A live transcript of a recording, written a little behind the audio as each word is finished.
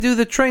do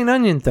the train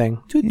onion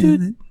thing. Toot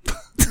toot.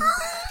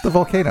 The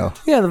volcano.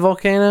 Yeah, the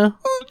volcano.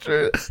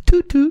 Toot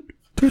toot.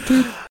 Toot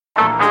toot.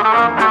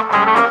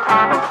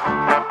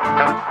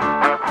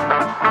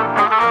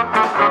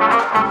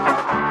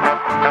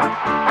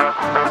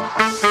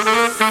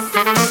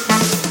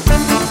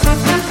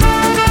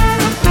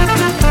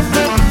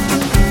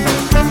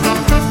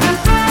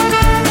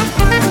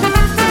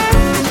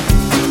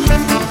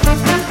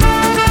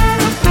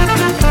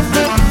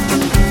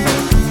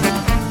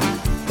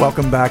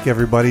 Welcome back,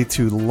 everybody,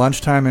 to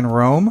Lunchtime in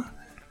Rome.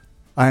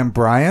 I am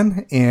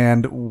Brian,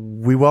 and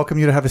we welcome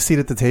you to have a seat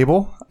at the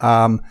table.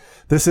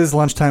 This is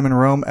Lunchtime in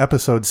Rome,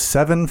 episode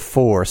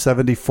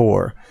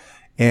 74,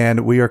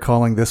 and we are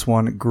calling this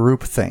one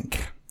Groupthink.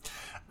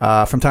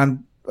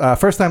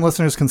 First-time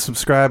listeners can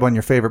subscribe on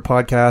your favorite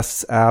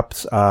podcasts,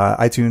 apps,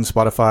 iTunes,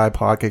 Spotify,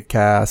 Pocket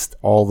Cast,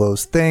 all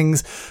those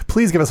things.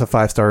 Please give us a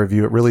 5-star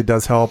review. It really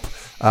does help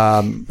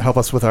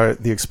us with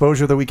the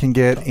exposure that we can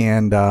get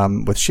and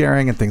with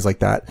sharing and things like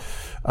that.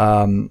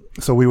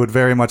 So we would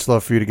very much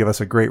love for you to give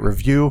us a great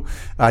review.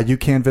 You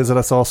can visit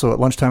us also at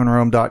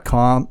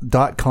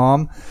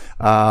lunchtimeinrome.com.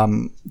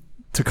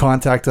 To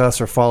contact us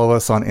or follow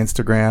us on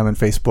Instagram and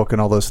Facebook and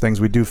all those things.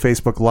 We do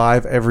Facebook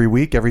Live every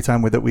week, every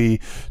time that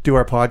we do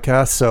our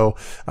podcast. So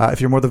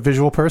if you're more the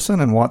visual person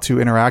and want to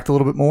interact a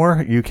little bit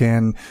more, you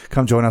can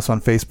come join us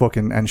on Facebook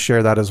and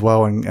share that as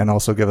well, and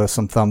also give us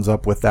some thumbs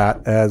up with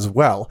that as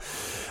well.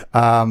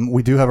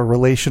 We do have a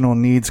relational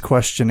needs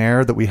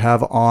questionnaire that we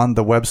have on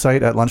the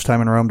website at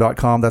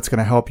lunchtimeinrome.com. That's going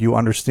to help you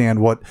understand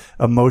what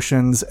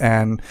emotions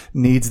and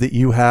needs that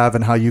you have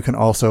and how you can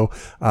also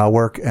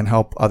work and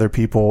help other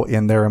people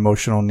in their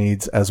emotional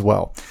needs as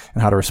well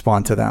and how to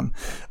respond to them.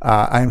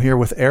 I'm here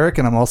with Eric,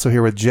 and I'm also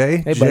here with Jay.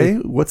 Hey, Jay,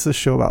 what's this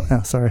show about?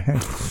 Oh, sorry.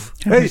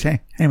 Hey.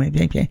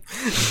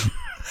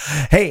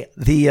 Hey,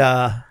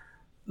 the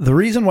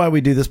reason why we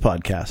do this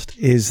podcast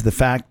is the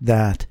fact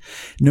that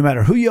no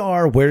matter who you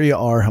are, where you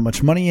are, how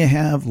much money you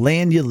have,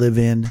 land you live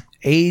in,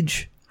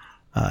 age,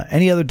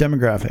 any other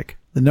demographic,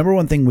 the number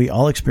one thing we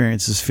all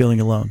experience is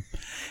feeling alone.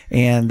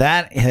 And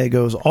that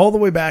goes all the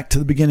way back to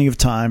the beginning of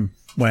time,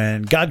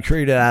 when God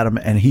created Adam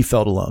and he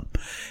felt alone.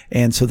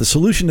 And so the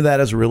solution to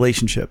that is a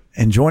relationship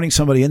and joining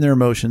somebody in their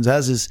emotions,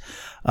 as is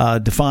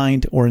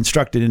defined or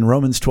instructed in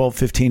Romans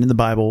 12:15 in the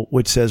Bible,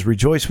 which says,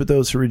 rejoice with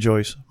those who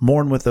rejoice,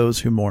 mourn with those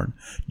who mourn.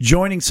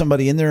 Joining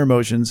somebody in their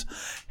emotions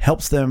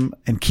helps them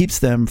and keeps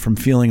them from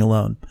feeling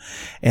alone.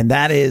 And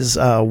that is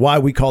why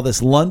we call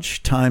this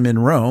Lunchtime in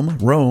Rome,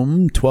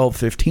 Rome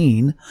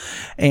 12:15.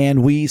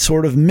 And we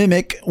sort of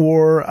mimic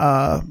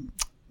or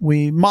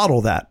we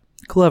model that.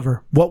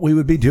 Clever. What we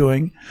would be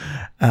doing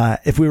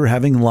if we were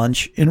having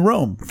lunch in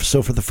Rome.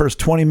 So for the first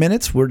 20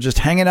 minutes, we're just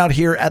hanging out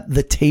here at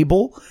the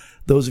table.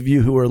 Those of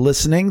you who are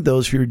listening,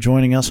 those who are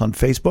joining us on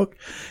Facebook,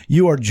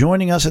 you are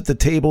joining us at the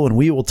table, and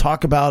we will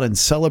talk about and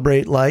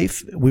celebrate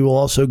life. We will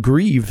also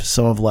grieve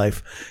some of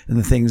life and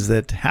the things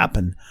that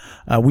happen.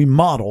 We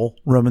model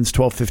Romans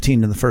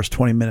 12:15 in the first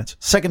 20 minutes.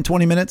 Second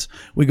 20 minutes,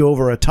 we go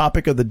over a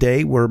topic of the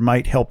day where it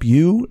might help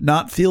you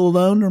not feel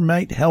alone or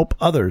might help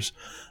others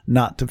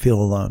not to feel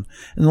alone.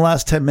 In the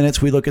last 10 minutes,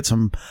 we look at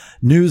some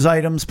news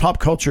items, pop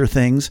culture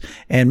things,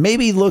 and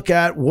maybe look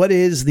at what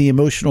is the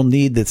emotional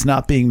need that's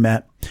not being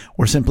met,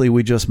 or simply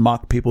we just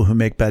mock people who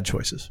make bad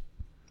choices.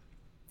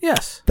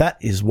 Yes. That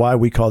is why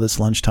we call this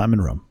Lunchtime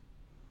in Rome.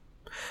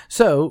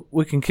 So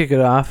we can kick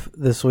it off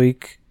this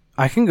week.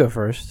 I can go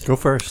first. Go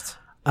first.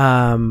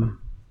 So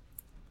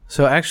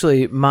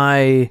actually,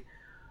 my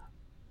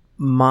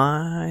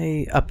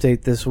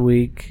update this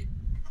week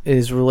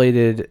is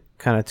related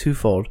kind of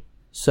twofold.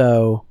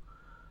 So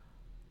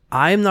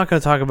I'm not going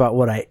to talk about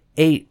what I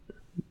ate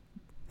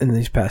in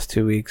these past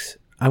 2 weeks.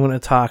 I'm going to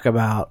talk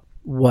about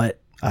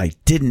what I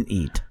didn't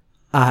eat.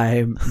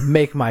 I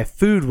make my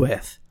food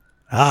with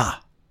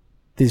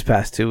these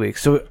past 2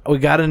 weeks. So we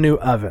got a new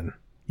oven.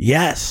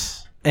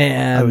 Yes.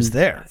 And I was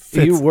there.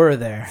 You were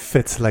there.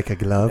 Fits like a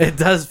glove. It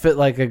does fit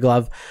like a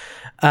glove.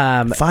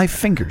 5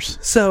 fingers.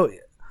 So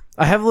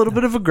I have a little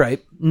bit of a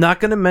gripe. Not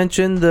going to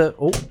mention the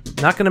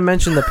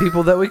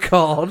people that we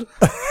called.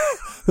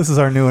 This is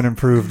our new and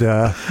improved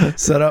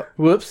setup.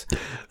 Whoops.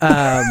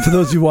 For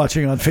those of you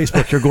watching on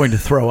Facebook, you're going to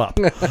throw up.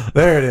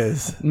 There it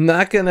is.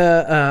 Not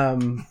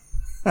gonna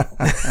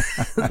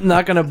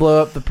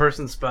blow up the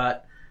person's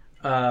spot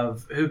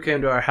of who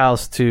came to our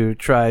house to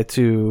try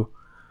to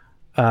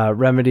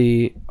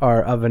remedy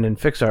our oven and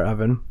fix our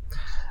oven.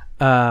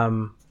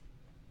 But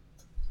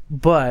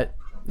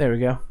there we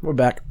go. We're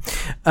back.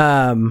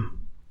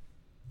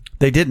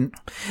 They didn't.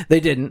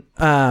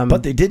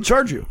 But they did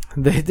charge you.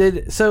 They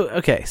did. So,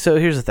 okay. So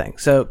here's the thing.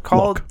 So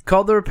called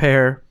the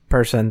repair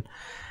person,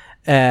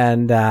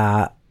 and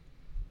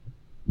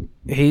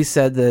he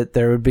said that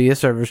there would be a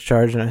service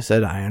charge, and I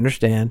said, I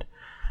understand.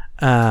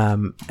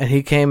 And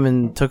he came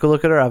and took a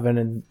look at our oven,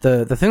 and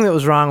the thing that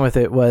was wrong with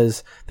it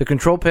was the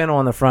control panel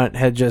on the front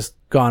had just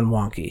gone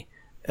wonky.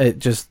 It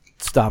just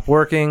stopped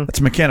working. That's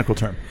a mechanical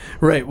term.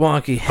 Right,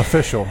 wonky.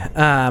 Official.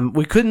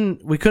 We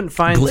couldn't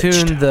fine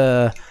tune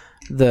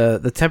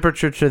the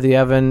temperature to the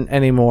oven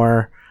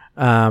anymore.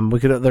 We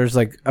could. There's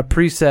like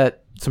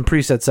some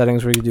preset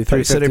settings where you do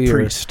 350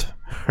 priest.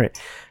 Right,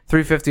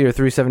 350 or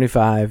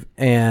 375,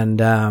 and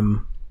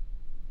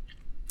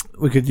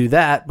we could do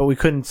that, but we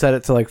couldn't set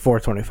it to like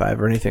 425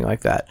 or anything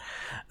like that.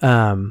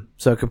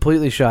 So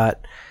completely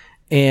shot,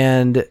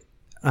 and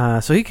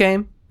so he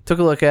came, took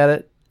a look at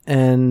it,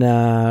 and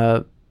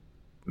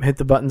hit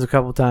the buttons a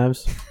couple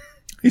times.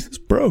 He's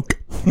just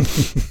broke.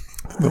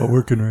 Not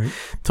working right.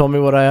 Told me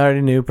what I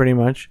already knew pretty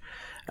much.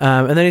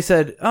 And then he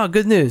said, "Oh,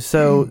 good news.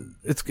 So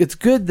it's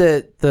good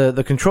that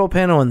the control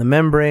panel and the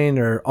membrane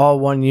are all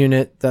one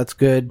unit. That's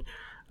good."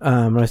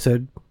 And I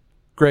said,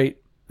 "Great."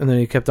 And then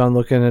he kept on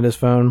looking at his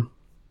phone.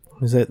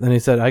 Then he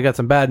said, "I got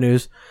some bad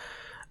news.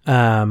 They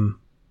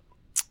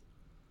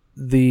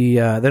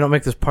don't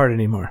make this part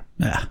anymore.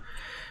 Yeah.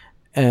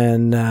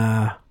 And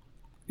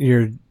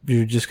you're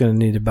just going to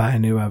need to buy a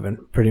new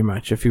oven, pretty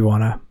much, if you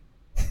want to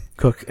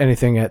cook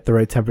anything at the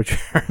right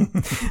temperature."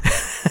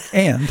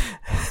 And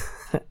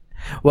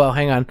well,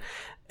 hang on.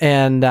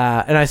 And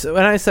I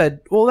said,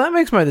 well, that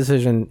makes my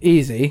decision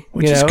easy.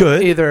 Which is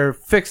good. Either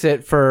fix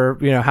it for,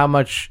 how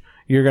much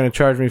you're going to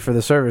charge me for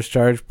the service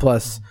charge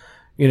plus,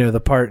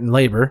 the part and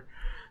labor.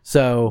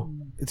 So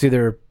it's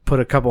either put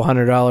a couple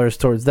 $100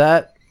 towards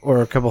that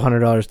or a couple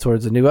 $100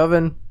 towards a new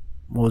oven.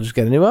 We'll just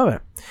get a new oven.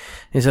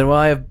 He said, well,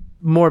 I have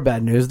more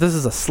bad news. This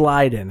is a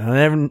slide-in.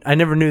 I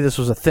never knew this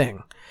was a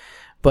thing.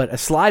 But a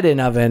slide-in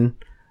oven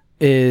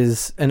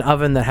is an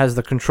oven that has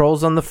the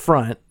controls on the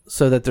front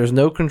so that there's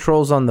no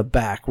controls on the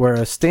back, where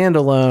a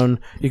standalone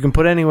you can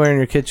put anywhere in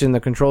your kitchen. The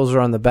controls are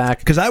on the back.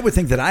 Because I would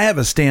think that I have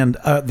a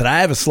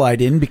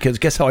slide in, because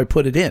guess how I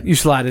put it in? You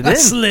slide it I in.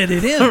 slid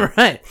it in.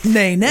 Right.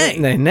 Nay.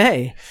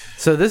 Nay.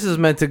 So this is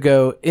meant to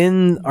go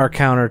in our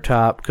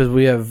countertop, because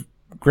we have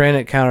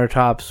granite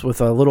countertops with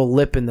a little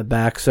lip in the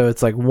back, so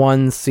it's like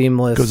one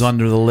seamless. Goes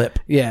under the lip.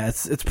 Yeah,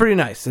 it's pretty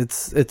nice.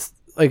 It's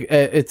like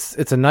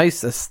it's a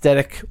nice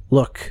aesthetic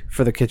look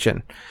for the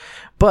kitchen.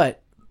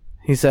 But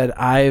he said,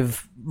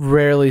 I've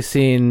rarely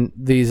seen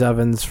these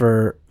ovens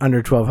for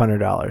under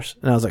 $1,200,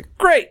 and I was like,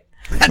 great.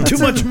 Not too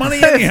much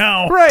money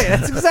anyhow. Right,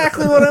 that's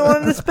exactly what I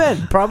wanted to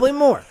spend. Probably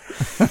more.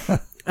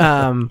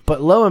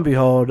 But lo and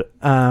behold,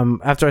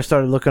 after I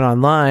started looking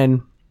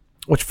online,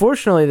 which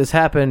fortunately this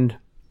happened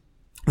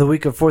the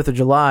week of 4th of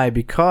July,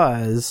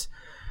 because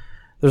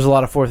there's a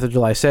lot of 4th of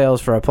July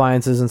sales for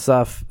appliances and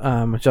stuff,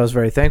 which I was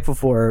very thankful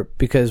for,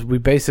 because we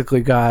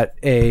basically got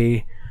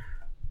it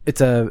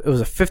was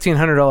a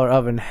 $1,500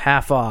 oven,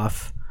 half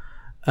off.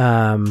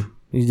 You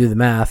do the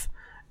math,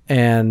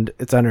 and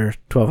it's under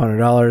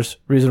 $1,200,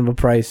 reasonable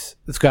price.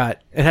 It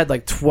had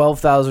like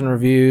 12,000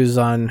 reviews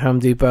on Home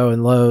Depot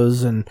and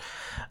Lowe's, and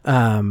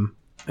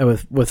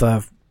with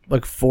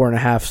like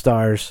 4.5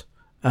 stars.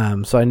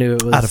 So I knew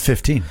it was out of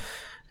 15.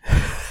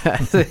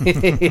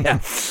 Yeah.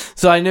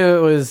 So I knew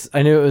it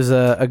was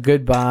a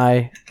good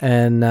buy,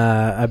 and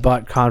I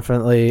bought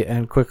confidently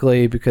and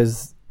quickly,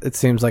 because it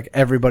seems like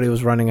everybody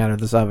was running out of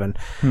this oven.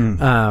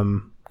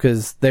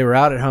 Because they were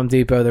out at Home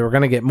Depot. They were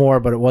going to get more,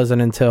 but it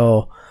wasn't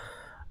until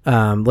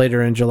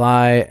later in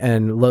July,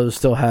 and Lowe's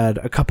still had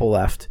a couple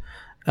left.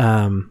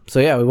 So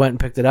yeah, we went and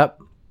picked it up,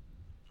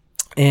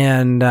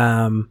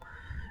 and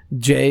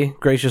Jay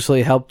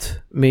graciously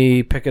helped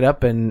me pick it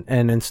up and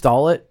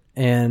install it.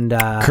 And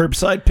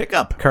Curbside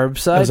pickup. It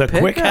was a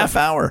quick half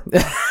hour.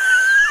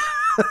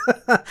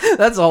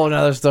 That's a whole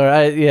nother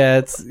story.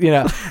 It's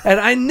and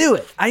I knew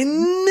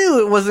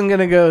it wasn't going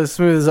to go as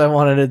smooth as I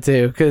wanted it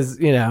to, because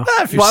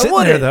if you're sitting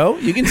there though,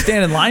 you can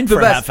stand in line for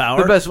a half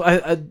hour. The best.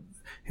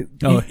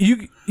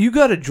 You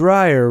got a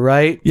dryer,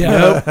 right?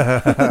 Yeah.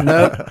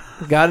 Nope.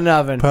 Got an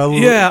oven.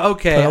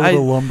 Okay. Pile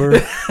of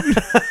lumber.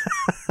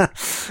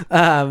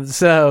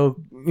 So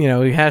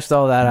we hashed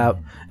all that out,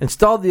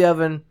 installed the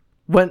oven,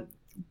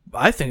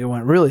 I think it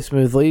went really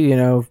smoothly, it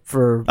was,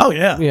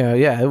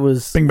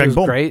 Bing, bang, it was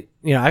boom. great.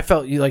 I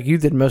felt like you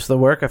did most of the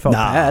work. I felt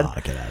bad.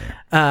 Get out of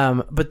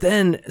here. But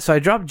then, so I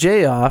dropped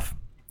Jay off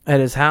at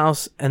his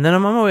house, and then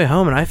I'm on my way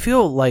home, and I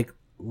feel like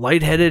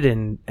lightheaded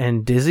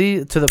and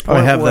dizzy to the point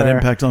I have where, that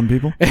impact on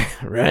people.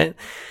 right?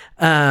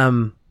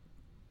 To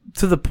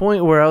the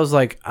point where I was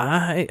like,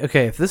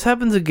 if this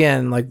happens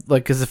again,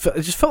 because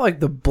it just felt like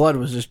the blood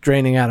was just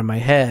draining out of my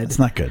head. It's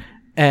not good.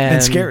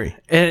 And scary.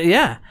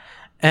 Yeah.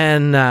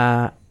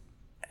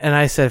 And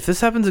I said, if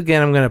this happens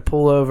again, I'm going to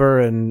pull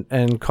over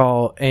and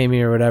call Amy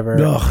or whatever.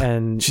 Ugh,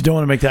 and she don't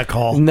want to make that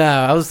call. No,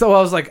 I was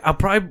like, I'll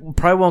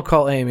probably won't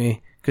call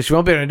Amy, because she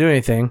won't be able to do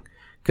anything,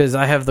 because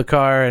I have the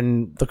car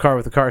and the car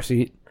with the car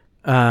seat,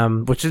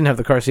 which didn't have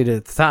the car seat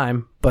at the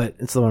time, but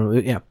it's the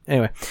one. Yeah.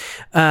 Anyway,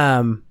 I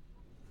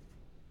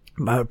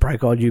would probably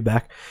called you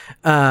back.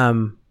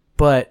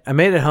 But I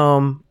made it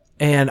home,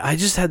 and I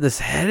just had this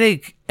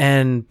headache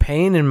and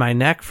pain in my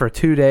neck for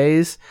 2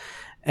 days.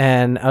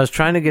 And I was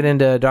trying to get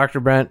into Dr.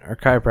 Brent, our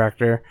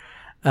chiropractor.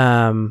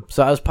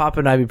 So I was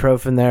popping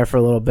ibuprofen there for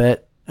a little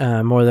bit,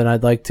 more than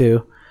I'd like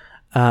to.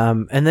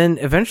 And then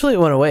eventually it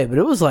went away, but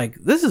it was like,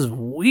 this is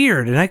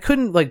weird. And I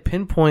couldn't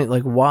pinpoint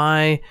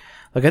why,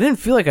 Like, I didn't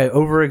feel like I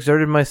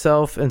overexerted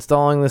myself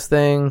installing this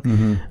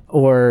thing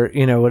or,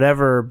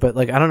 whatever. But,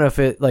 like, I don't know if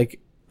it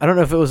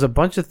was a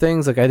bunch of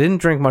things. Like, I didn't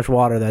drink much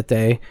water that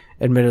day,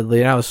 admittedly,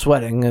 and I was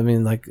sweating. I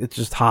mean, like, it's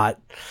just hot.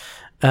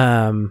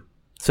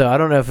 So I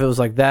don't know if it was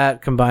like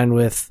that combined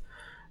with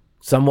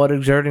somewhat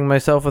exerting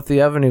myself with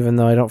the oven, even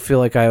though I don't feel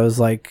like I was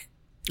like,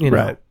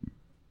 Right.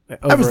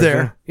 I was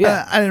there.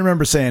 Yeah. I didn't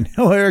remember saying,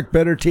 "Oh, Eric,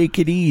 better take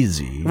it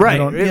easy." Right.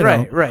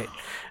 Right.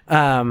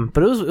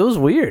 But it was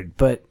weird,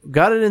 but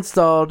got it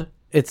installed.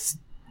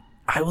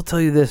 I will tell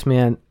you this,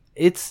 man.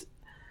 It's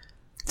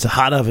a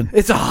hot oven.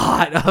 It's a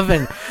hot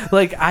oven.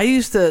 Like, I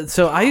used to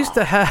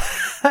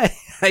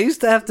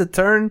have to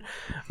turn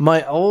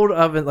my old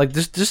oven, like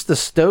just the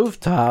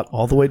stovetop,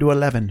 all the way to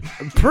 11.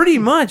 Pretty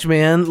much,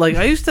 man. Like,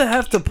 I used to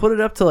have to put it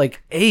up to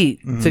like 8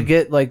 to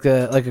get like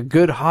a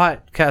good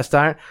hot cast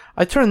iron.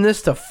 I turned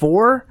this to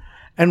 4,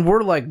 and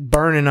we're like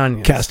burning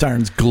onions. Cast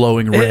iron's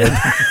glowing red.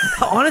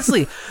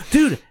 Honestly,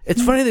 dude,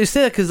 it's funny that you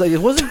say that because like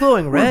it wasn't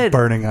glowing red,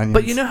 burning onions.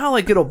 But you know how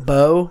like it'll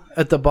bow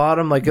at the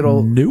bottom, like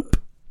it'll. Nope.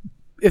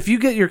 If you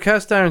get your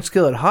cast iron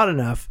skillet hot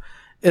enough,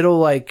 it'll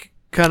like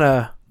kind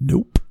of.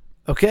 Nope.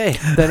 Okay,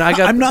 then I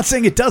got. I'm not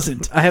saying it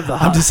doesn't. I have the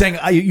hot. I'm just saying.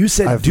 You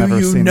said, I've "Do never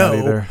you seen that know?"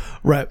 either.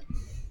 Right.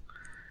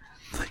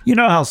 You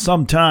know how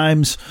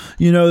sometimes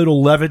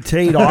it'll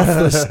levitate off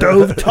the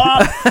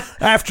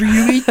stovetop after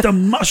you eat the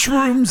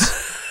mushrooms.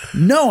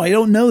 No, I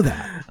don't know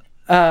that.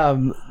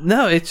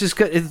 No, it's just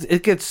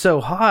it gets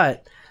so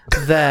hot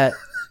that.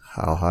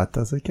 How hot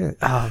does it get?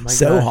 Oh my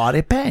So God. hot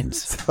it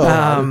bends.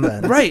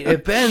 Right,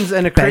 it bends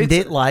and it Bend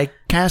creates. it like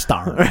cast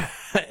iron,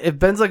 It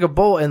bends like a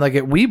bowl and like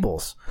it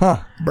weebles.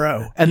 Huh.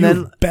 bro. And you then-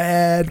 have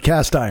bad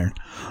cast iron.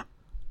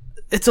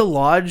 It's a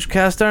Lodge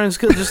cast iron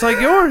skillet, just like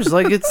yours.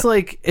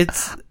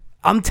 It's.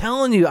 I'm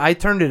telling you, I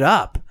turned it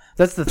up.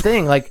 That's the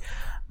thing. Like,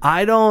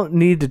 I don't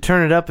need to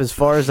turn it up as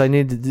far as I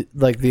need to do,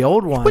 like the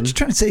old one. What you're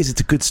trying to say is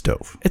it's a good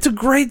stove. It's a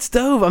great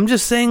stove. I'm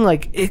just saying,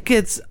 like, it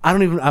gets. I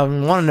want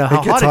to know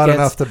how It gets hot hot it gets.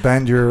 enough to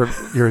bend your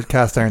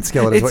cast iron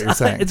skillet, is what you're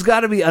saying. It's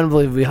got to be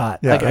unbelievably hot.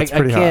 Yeah, like, it's I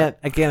pretty can't. hot.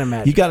 I can't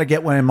imagine. You got to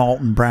get one of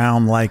Alton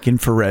Brown like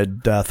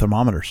infrared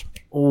thermometers.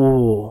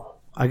 Ooh,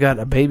 I got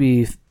a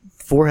baby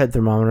forehead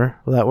thermometer.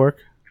 Will that work?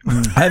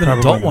 I have an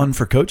adult one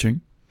for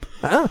coaching.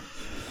 Oh,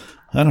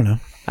 I don't know.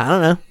 I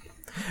don't know.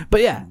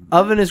 But yeah,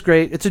 oven is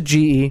great. It's a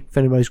GE, if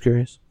anybody's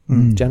curious.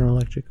 General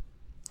Electric.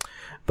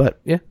 But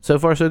yeah, so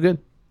far so good.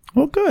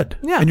 Well, good.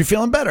 Yeah. And you're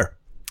feeling better.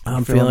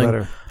 I'm feeling feeling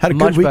better. Had a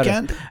much good better.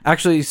 weekend.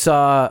 Actually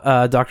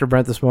saw Dr.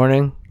 Brent this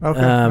morning. Okay,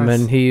 nice.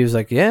 And he was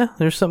like, yeah,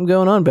 there's something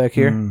going on back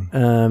here.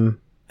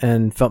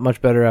 And felt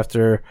much better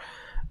after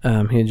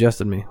he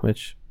adjusted me,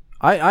 which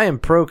I am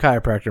pro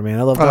chiropractor, man.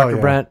 I love Dr.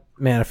 yeah. Brent.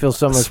 Man, I feel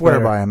so much Swear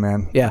better. by him,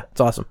 man. Yeah,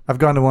 it's awesome. I've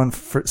gone to one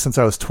since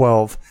I was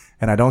 12,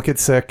 and I don't get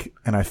sick,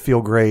 and I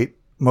feel great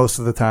most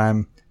of the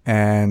time,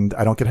 and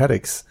I don't get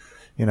headaches.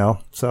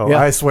 So Yeah.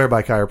 I swear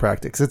by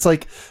chiropractics. It's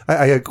like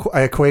I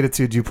equate it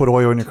to: do you put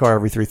oil in your car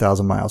every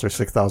 3,000 miles or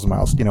 6,000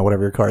 miles?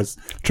 Whatever your car is.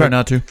 Try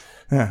not to.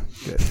 Yeah,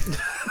 good.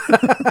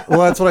 Well,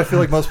 that's what I feel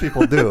like most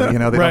people do. They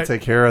Right. don't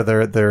take care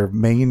of their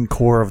main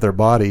core of their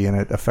body, and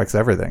it affects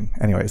everything.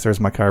 Anyways, there's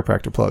my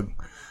chiropractor plug.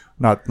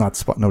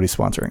 Nobody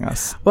sponsoring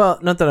us. Well,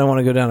 not that I want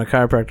to go down a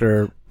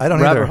chiropractor I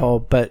don't rabbit either. hole,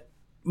 but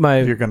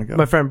You're gonna go.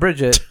 my friend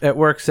Bridget at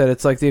work said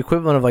it's like the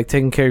equivalent of like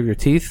taking care of your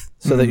teeth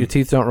so that your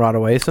teeth don't rot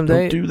away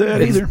someday. Don't do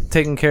that It's either.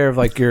 taking care of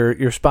like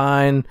your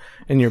spine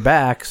and your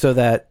back so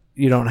that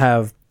you don't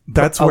have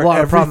That's a where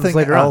lot of problems everything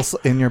later on. else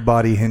in your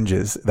body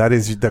hinges. That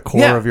is the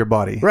core Yeah. of your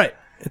body. Right.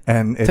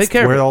 And it's Take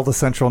care of where it. all the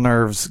central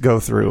nerves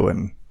go through.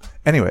 And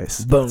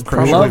anyways, Bone I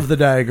crush. love the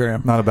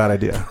diagram. not a bad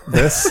idea.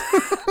 This,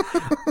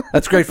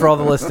 That's great for all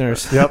the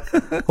listeners. yep,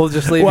 We'll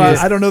just leave Well, you.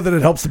 I don't know that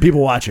it helps the people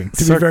watching,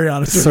 to be very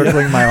honest with you.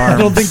 circling my arms. I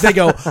don't think they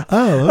go,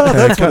 oh, okay.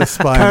 That's what a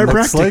spine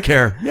looks Chiropractic like.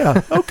 care.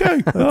 Yeah.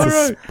 Okay. All It's a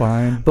right.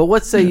 spine. But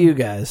what say you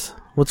guys?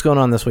 What's going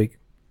on this week?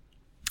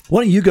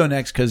 Why don't you go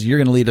next? Because you're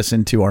going to lead us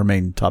into our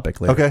main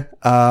topic later. Okay.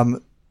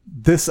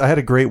 I had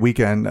a great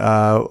weekend.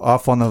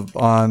 Off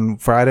on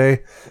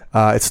Friday.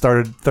 It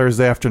started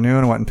Thursday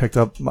afternoon. I went and picked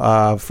up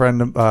my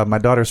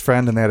daughter's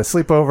friend, and they had a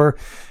sleepover.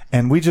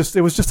 And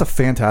it was just a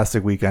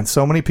fantastic weekend.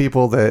 So many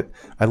people that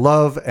I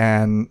love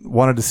and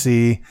wanted to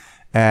see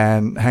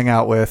and hang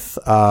out with.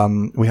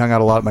 We hung out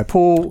a lot at my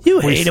pool.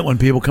 You hate it when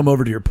people come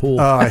over to your pool.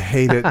 Oh, I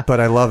hate it, but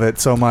I love it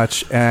so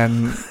much.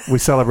 And we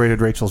celebrated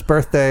Rachel's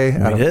birthday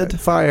at did? a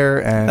fire.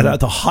 And At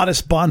the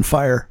hottest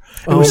bonfire.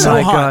 It Oh was so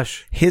my hot.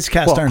 gosh. His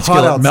cast well, iron hot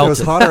skillet out, it was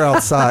melted. hotter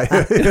outside.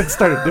 It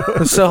started doing It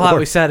was so hot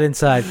we sat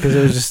inside because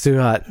it was just too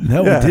hot.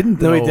 No, Yeah. we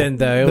didn't. No, we though. didn't,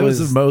 though. It That was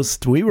was the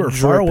most. We were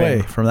far dripping.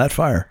 away from that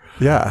fire.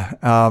 Yeah.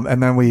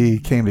 And then we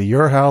came to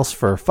your house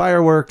for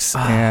fireworks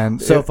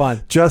and so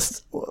fun.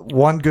 Just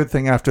one good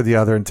thing after the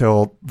other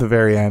until the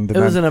very end. And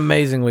It was then, an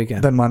amazing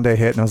weekend. then Monday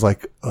hit and I was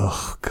like,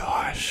 oh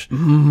gosh.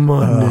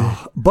 Monday.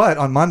 But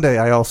on Monday,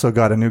 I also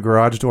got a new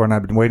garage door and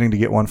I've been waiting to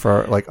get one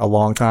for like a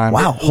long time.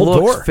 Wow, whole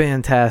Looks door.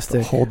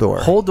 fantastic. Whole door.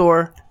 Whole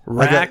door.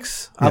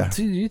 Racks. yeah. Up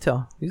to you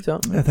tell. You tell.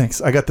 Yeah, thanks.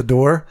 I got the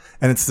door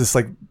and it's this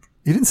like,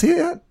 you didn't see it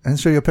yet? I didn't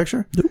show you a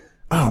picture? Nope.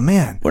 Oh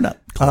man, We're not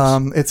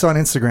close. It's on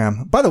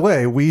Instagram. By the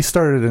way, we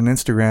started an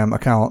Instagram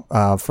account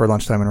for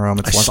Lunchtime in Rome.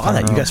 It's I saw Lunchtime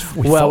that. in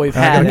You Rome. guys. We've I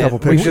got had a couple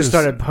it. We pictures. just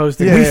started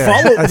posting.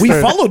 Yeah. We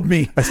followed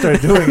me. I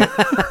started doing it.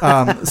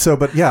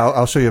 But yeah,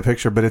 I'll show you a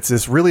picture. But it's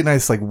this really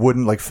nice, like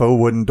faux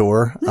wooden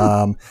door,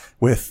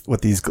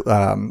 with these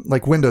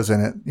like windows in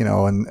it, you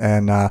know,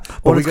 and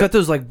Well, it's got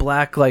those like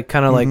black, like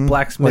kind of like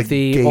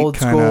blacksmithy, gate old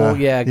school. kinda-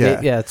 Yeah,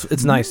 yeah.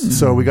 it's nice.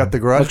 So we got the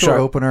garage Look door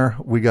sharp. opener.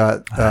 We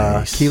got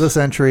Nice. keyless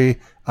entry.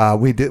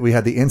 We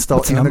had the install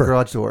What's the in the number?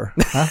 garage door.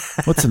 Huh?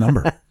 What's the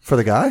number? For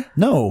the guy?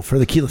 No, for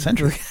the keyless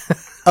entry.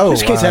 Oh,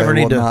 Just in case I ever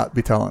need will to- not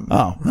be telling.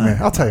 Oh,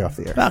 I'll tell you off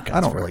the air. Okay, I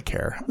don't that's really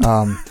care.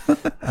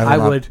 I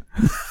would.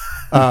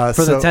 For the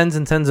so- tens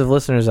and tens of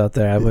listeners out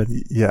there, I would.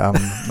 Yeah,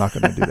 I'm not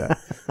going to do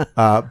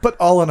that. But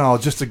all in all,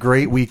 just a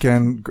great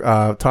weekend,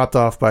 topped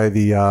off by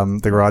the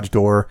garage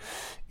door.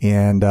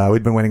 And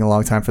we'd been waiting a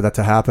long time for that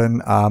to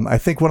happen. I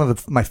think one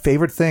of my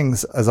favorite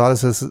things, as odd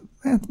as this,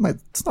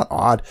 it's not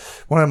odd.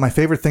 One of my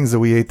favorite things that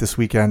we ate this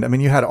weekend. I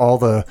mean, you had all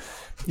the,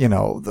 you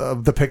know,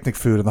 the picnic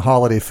food and the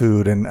holiday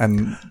food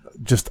and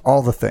just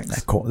all the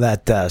things. Cool.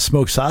 That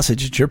smoked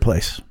sausage at your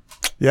place.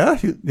 Yeah,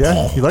 you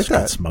like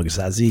that? Smoked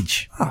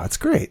sausage. Oh, it's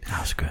great.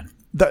 That was good.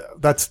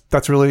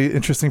 That's really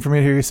interesting for me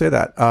to hear you say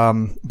that.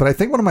 But I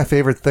think one of my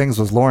favorite things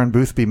was Lauren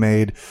Boothby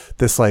made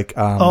this like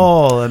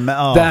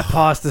That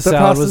pasta the salad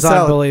pasta was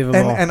salad. unbelievable.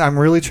 And I'm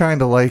really trying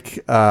to like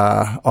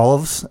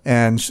olives,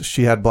 and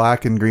she had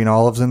black and green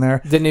olives in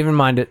there. Didn't even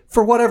mind it.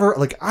 For whatever,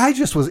 like I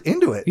just was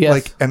into it. Yes.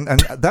 Like and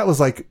that was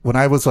like when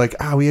I was like,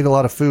 we ate a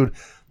lot of food.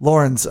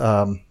 Lauren's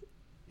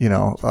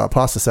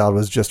pasta salad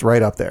was just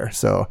right up there.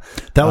 So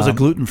That was a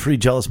gluten-free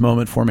jealous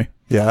moment for me.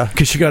 yeah.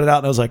 Because she got it out,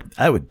 and I was like,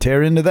 I would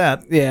tear into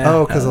that. Yeah.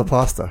 Oh, because of the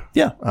pasta.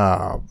 Yeah.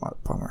 Oh,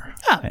 bummer.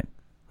 Man,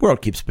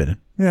 world keeps spinning.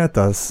 Yeah, it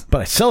does.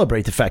 But I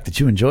celebrate the fact that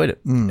you enjoyed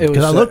it. It was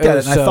Because I so- looked at it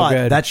was and I so thought,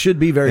 good. that should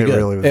be very It good.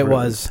 really was. It really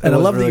was. And It I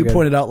was love really that you good.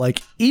 pointed out,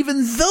 like,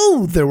 even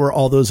though there were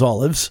all those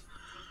olives,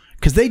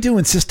 because they do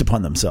insist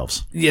upon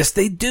themselves. Yes,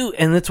 they do,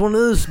 and it's one of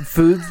those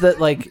foods that,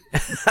 like,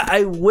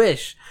 I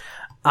wish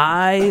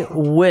I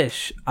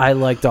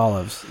liked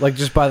olives, like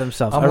just by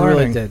themselves. I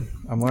really did.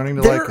 I'm learning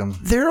to like them.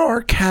 There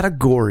are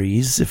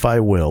categories, if I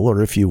will,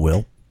 or if you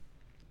will.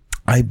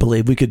 I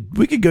believe we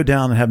could go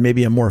down and have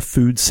maybe a more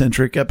food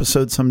centric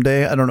episode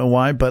someday. I don't know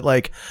why, but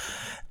like,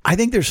 I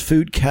think there's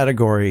food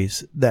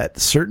categories that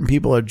certain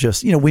people are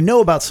just, you know, we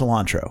know about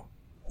cilantro,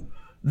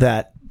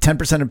 that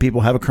 10% of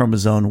people have a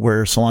chromosome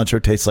where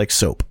cilantro tastes like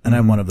soap, and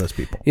I'm one of those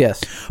people.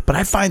 Yes, But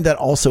I find that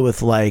also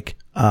with like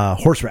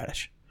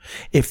horseradish.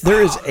 If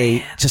there is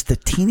just the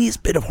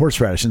teeniest bit of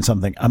horseradish in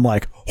something, I'm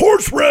like,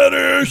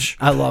 horseradish.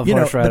 I love But the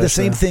horseradish,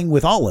 same though. thing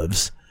with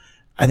olives.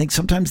 I think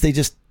sometimes they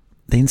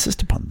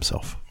insist upon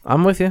themselves.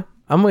 I'm with you.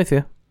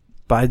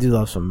 But I do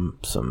love some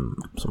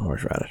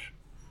horseradish.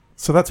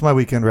 So that's my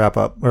weekend wrap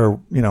up,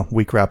 or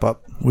week wrap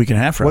up. Week and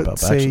a half wrap What up.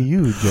 say Actually.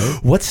 you, Joe?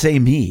 What say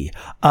me?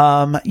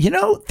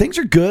 Things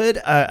are good.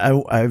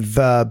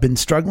 I've been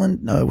struggling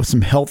with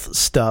some health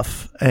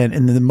stuff, and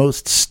in the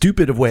most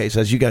stupid of ways,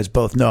 as you guys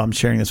both know. I'm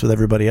sharing this with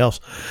everybody else.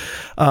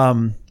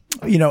 And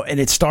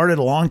it started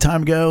a long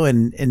time ago,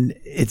 and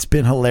it's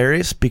been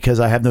hilarious because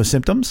I have no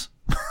symptoms.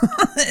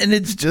 And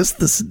it's just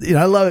this,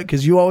 I love it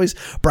because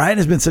Brian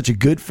has been such a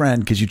good friend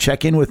because you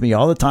check in with me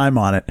all the time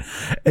on it.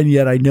 And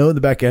yet I know in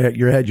the back of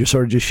your head, you're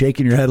sort of just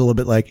shaking your head a little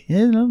bit like,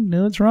 no,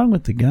 what's wrong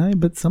with the guy,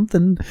 but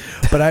something.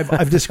 But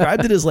I've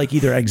described it as like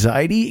either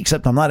anxiety,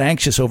 except I'm not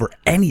anxious over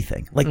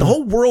anything. Like the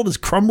whole world is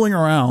crumbling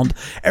around.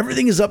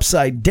 Everything is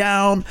upside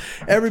down,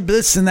 every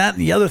this and that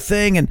and the other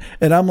thing. And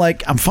I'm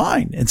like, I'm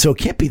fine. And so it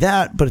can't be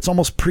that, but it's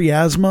almost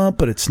pre-asthma,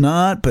 but it's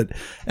not.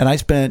 And I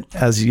spent,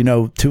 as you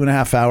know,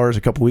 2.5 hours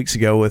a couple weeks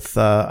ago with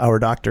our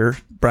doctor.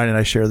 Brian and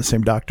I share the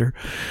same doctor,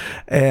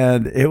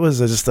 and it was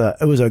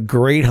a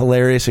great,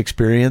 hilarious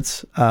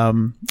experience. I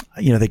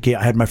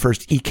had my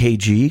first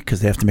EKG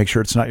because they have to make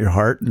sure it's not your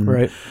heart, and,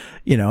 Right.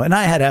 And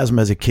I had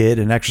asthma as a kid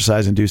and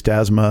exercise-induced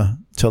asthma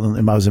till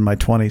I was in my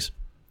 20s.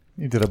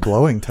 You did a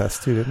blowing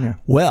test too, didn't you?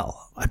 Well,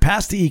 I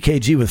passed the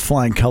EKG with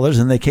flying colors,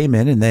 and they came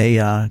in and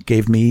they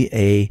gave me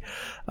a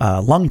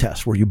lung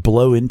test where you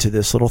blow into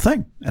this little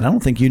thing. And I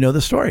don't think you know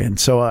the story. And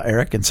so,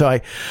 Eric,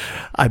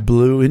 I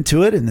blew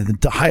into it, and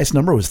the highest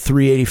number was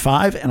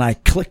 385, and I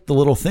clicked the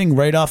little thing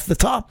right off the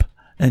top.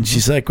 And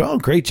she's like, "Well,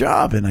 great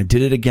job." And I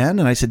did it again.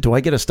 And I said, "Do I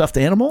get a stuffed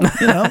animal?"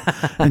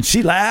 And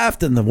she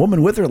laughed, and the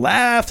woman with her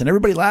laughed, and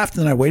everybody laughed.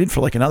 And I waited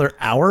for like another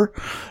hour.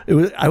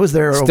 I was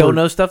there Still over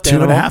no stuffed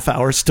 2.5 animal.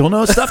 hours. Still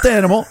no stuffed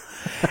animal.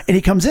 And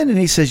he comes in and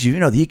he says, the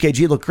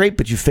EKG looked great,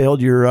 but you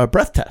failed your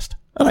breath test.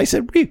 And I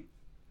said,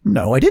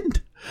 "No, I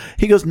didn't."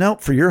 He goes, "No,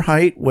 for your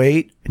height,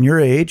 weight, and your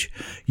age,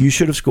 you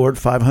should have scored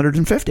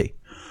 550.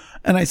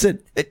 And I said,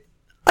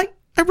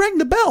 I rang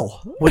the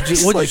bell. What'd you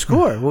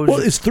score? What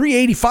was It's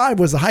 385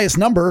 was the highest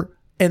number,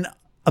 and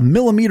a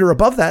millimeter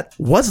above that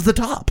was the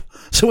top.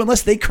 So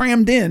unless they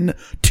crammed in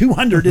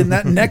 200 in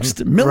that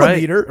next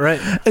millimeter.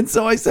 Right. And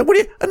so I said, what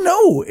do you,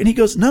 no. And he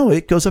goes, no,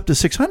 it goes up to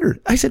 600.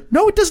 I said,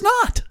 no, it does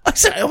not. I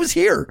said, I was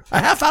here a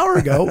half hour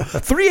ago,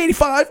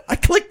 385. I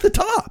clicked the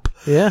top.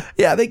 Yeah.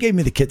 Yeah. They gave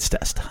me the kids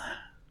test.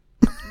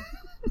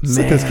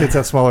 Because kids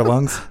have smaller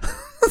lungs.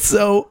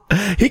 So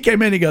he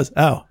came in, he goes,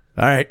 oh, all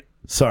right.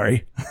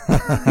 Sorry.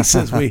 He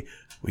says, we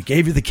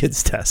gave you the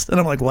kids test. And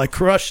I'm like, well, I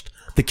crushed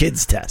the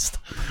kids test.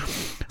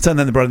 So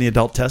then they brought in the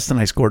adult test and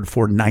I scored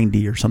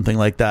 490 or something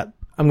like that.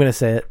 I'm going to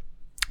say it.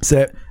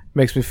 Say it.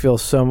 Makes me feel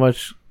so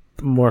much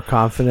more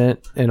confident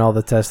in all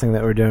the testing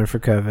that we're doing for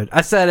COVID.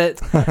 I said it.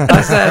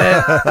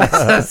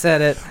 I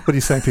said it. What are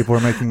you saying? People are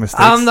making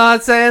mistakes? I'm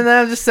not saying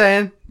that. I'm just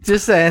saying.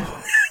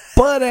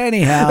 But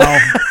anyhow.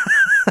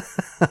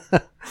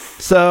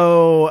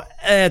 So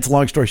it's a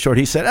long story short.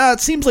 He said, it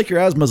seems like your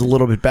asthma's a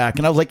little bit back.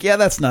 And I was like, yeah,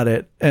 that's not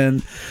it.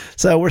 And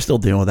so we're still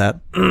dealing with that.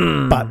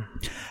 But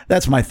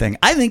that's my thing.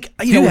 I think,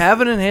 Do you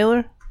have an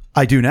inhaler?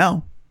 I do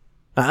now.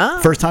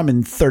 First time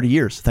in 30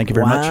 years. Thank you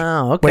very much.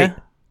 Wow. Okay. Wait,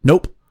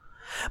 nope.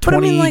 But I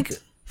mean, like,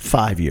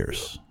 5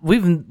 years.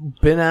 We've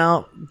been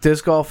out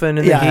disc golfing in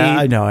the heat.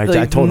 I know. I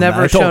Like, told him never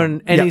that. I told shown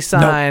him. any Yeah,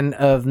 sign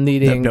of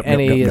needing Nope,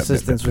 any nope,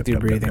 assistance nope, with your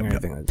nope, breathing nope, or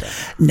anything like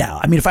that. No,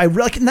 I mean, if I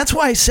really, and that's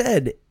why I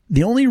said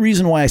the only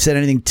reason why I said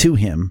anything to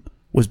him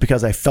was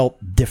because I felt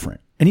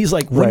different. And he's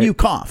like, when Right. you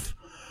cough,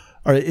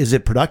 or is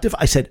it productive?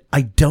 I said,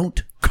 I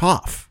don't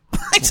cough.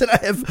 I said,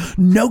 I have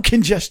no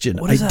congestion.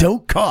 I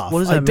don't cough. What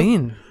does I that don't-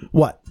 mean?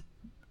 What?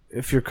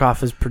 If your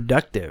cough is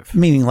productive.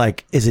 Meaning,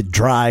 like, is it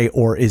dry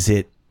or is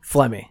it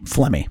Phlegmy.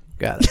 phlegmy?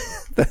 Got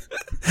it.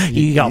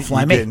 You got You're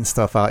phlegmy. getting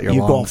stuff out your You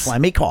go lungs.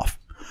 phlegmy cough.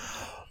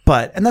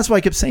 But, and that's why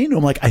I kept saying to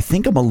him, like, I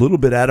think I'm a little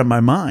bit out of my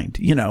mind,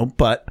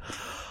 but,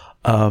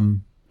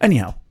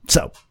 anyhow,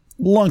 so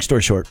long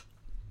story short,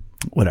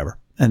 whatever.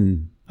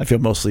 And I feel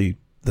mostly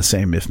the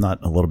same, if not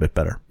a little bit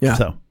better. Yeah.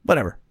 So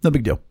whatever, no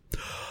big deal.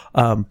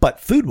 But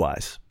food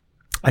wise,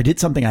 I did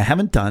something I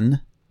haven't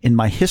done in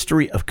my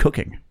history of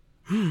cooking.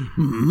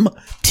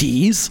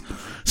 Tease.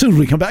 As soon as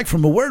we come back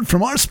from a word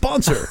from our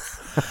sponsor.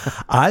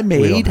 I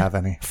made have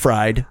any.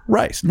 fried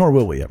rice, nor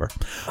will we ever.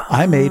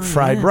 I made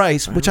fried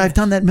rice, which I've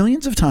done that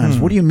millions of times.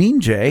 What do you mean,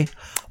 Jay?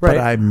 Right. But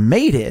I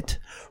made it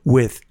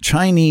with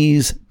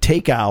Chinese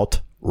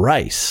takeout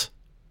rice,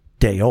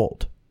 day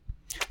old.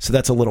 So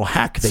that's a little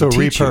hack they So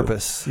teach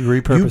repurpose. you.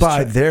 You repurpose. You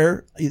buy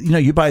their,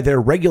 you buy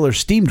their regular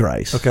steamed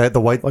rice. Okay,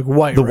 the white. Like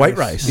white The rice. white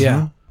rice.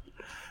 Yeah.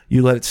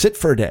 You let it sit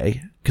for a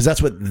day because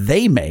that's what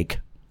they make.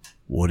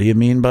 What do you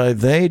mean by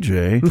they,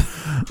 Jay?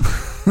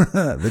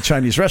 The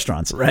Chinese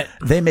restaurants. Right.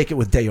 They make it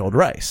with day old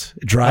rice.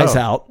 It dries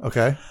out.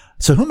 Okay.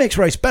 So who makes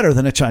rice better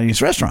than a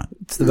Chinese restaurant?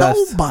 It's the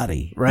best.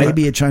 Nobody. Right.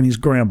 Maybe a Chinese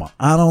grandma.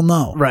 I don't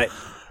know. Right.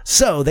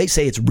 So they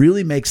say it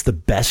really makes the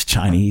best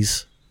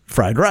Chinese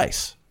fried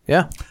rice.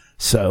 Yeah.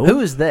 So Who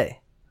is they?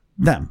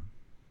 them.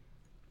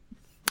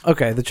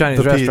 Okay, the Chinese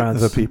The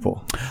restaurants.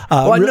 people.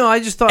 Well, no,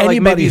 I just thought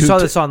like maybe you who saw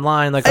t- this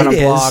online, like on a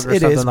It blog is, or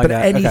it something is, like but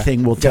that. anything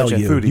Okay. will tell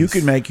Gotcha. you. Foodies. You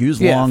can use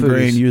Yeah, long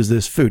grain, foodies. use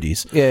this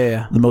foodies.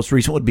 Yeah. The most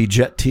recent would be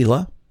Jet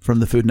Tila from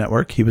the Food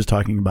Network. He was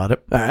talking about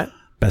it. All right.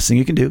 Best thing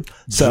you can do.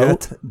 So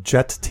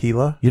Jet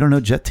Tila. you don't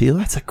know Jet Tila?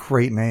 That's a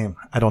great name.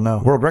 I don't know.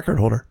 World record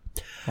holder.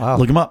 Wow.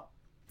 Look him up.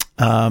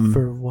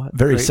 For what?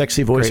 Very Great-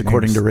 sexy voice, great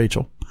according names. to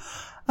Rachel.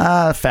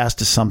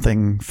 Fastest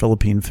something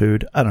Philippine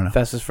food. I don't know.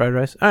 Fastest fried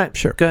rice. All right,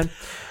 Sure. Good.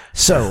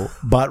 So,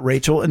 but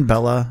Rachel and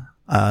Bella,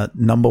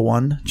 number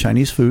one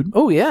Chinese food.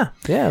 Oh yeah,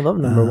 I love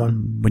number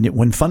one.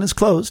 When fun is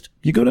closed,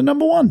 you go to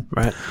number one.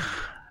 Right.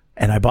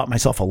 And I bought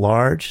myself a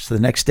large. So the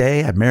next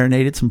day, I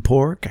marinated some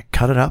pork. I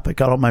cut it up. I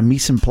got all my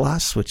mise en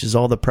place, which is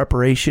all the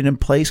preparation in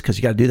place because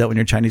you got to do that when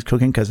you're Chinese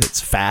cooking because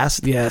it's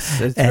fast. Yes,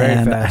 it's very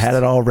And fast. I had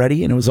it all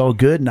ready, and it was all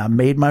good. And I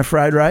made my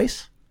fried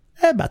rice.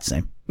 About the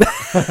same.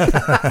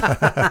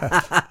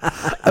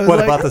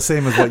 What about the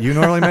same as what you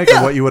normally make,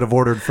 or what you would have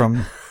ordered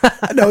from?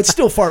 No, it's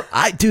still far.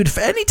 Dude, if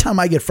anytime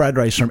I get fried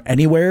rice from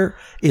anywhere,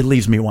 it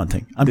leaves me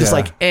wanting. I'm just Yeah.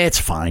 like, it's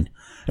fine.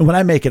 And when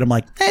I make it, I'm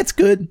like, it's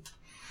good.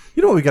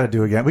 You know what we got to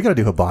do again? We got to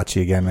do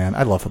hibachi again, man.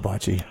 I love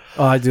hibachi.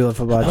 Oh, I do love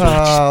hibachi.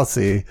 I'll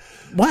see.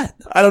 What?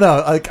 I don't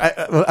know. Like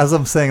as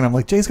I'm saying, I'm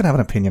like, Jay's gonna have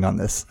an opinion on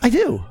this. I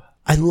do.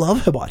 I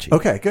love hibachi.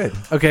 Okay, good.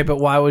 Okay, but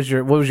what was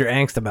your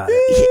angst about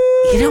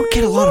it? You don't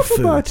get a lot of food.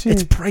 hibachi.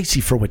 It's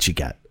pricey for what you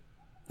get.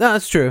 No,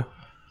 that's true.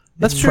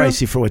 That's It's true.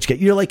 pricey for what you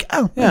get. You're like,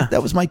 oh, Yeah.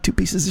 that was my 2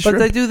 pieces of But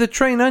shrimp. they do the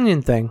train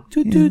onion thing.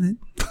 Toot, toot.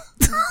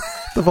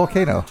 The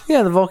volcano.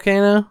 Yeah, the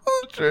volcano.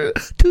 Toot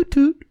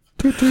toot.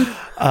 Toot toot.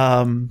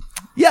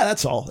 Yeah,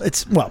 that's all.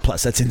 It's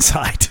plus that's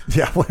inside.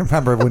 Yeah, well,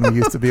 remember when we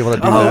used to be able to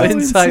do Oh, that?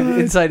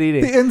 inside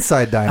eating. The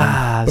inside dining.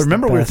 Ah, But it's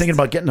remember, the we were best. thinking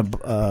about getting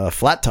a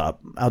flat top,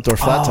 outdoor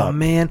flat Oh top.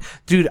 man,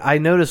 dude, I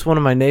noticed one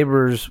of my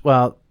neighbors.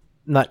 Well,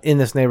 not in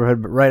this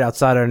neighborhood, but right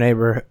outside our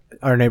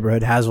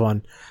neighborhood has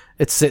one.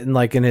 It's sitting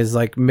like in his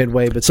like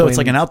midway between. So it's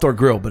like an outdoor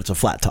grill, but it's a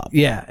flat top.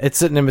 Yeah, it's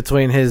sitting in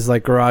between his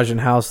like garage and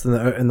house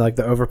and like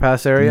the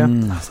overpass area. I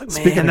was like,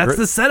 Speaking man, of that's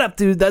the setup,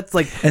 dude. That's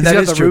like, And he's that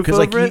got is the true roof because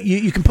like over it.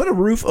 you can put a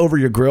roof over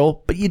your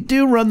grill, but you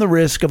do run the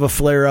risk of a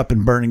flare up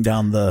and burning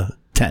down the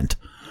tent.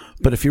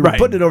 But if you were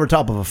putting it over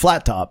top of a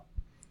flat top,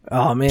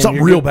 Oh man, something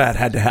you're real good. bad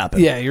had to happen.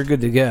 Yeah, you're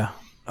good to go.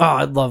 Oh,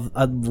 I'd love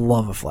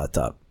a flat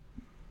top.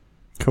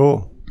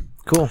 Cool.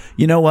 Cool.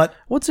 You know what?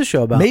 What's the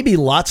show about? Maybe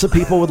lots of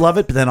people would love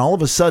it, but then all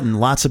of a sudden,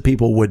 lots of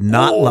people would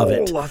not love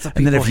it. lots of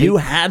And then people if you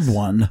hate had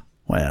one,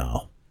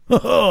 well,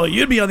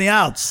 you'd be on the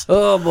outs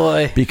Oh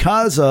boy.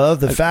 because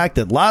of the fact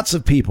that lots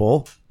of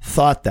people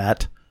thought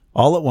that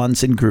all at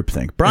once in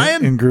groupthink.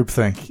 Brian, In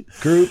groupthink.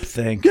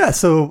 groupthink. Yeah.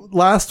 So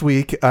last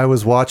week I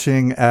was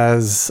watching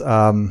as,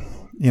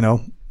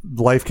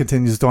 life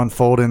continues to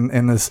unfold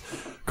in this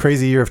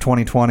crazy year of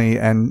 2020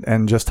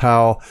 and just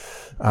how,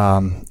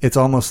 it's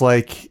almost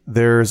like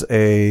there's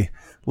a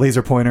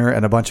laser pointer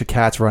and a bunch of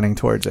cats running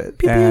towards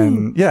it.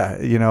 And yeah,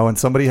 and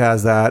somebody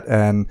has that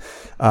and,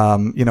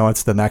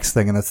 it's the next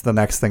thing and it's the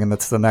next thing and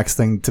it's the next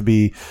thing to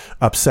be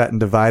upset and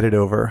divided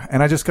over.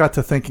 And I just got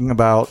to thinking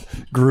about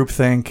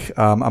groupthink.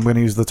 I'm going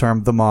to use the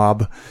term the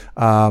mob,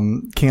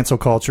 cancel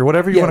culture,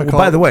 whatever you want to call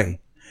it. By the way,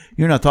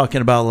 you're not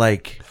talking about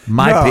like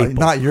my No,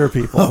 people. not your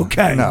people.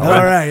 Okay. No.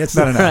 All right. It's,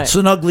 No. it's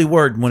an ugly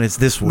word when it's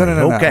this word.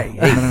 No. Okay.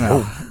 Hey,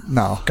 No.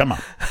 No. come on.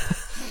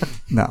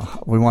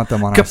 No. We want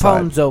them on our side.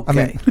 Capone's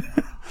okay.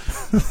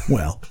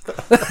 Well,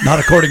 not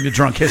according to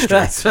Drunk History.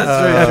 That's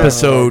right.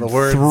 Episode the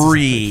words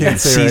 3, I can't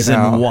say right season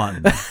now.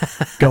 1.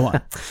 Go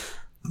on.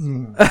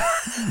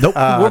 Nope.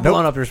 We're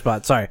blowing up your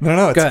spot. Sorry.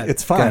 No, Go ahead.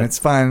 it's Go fine. ahead. It's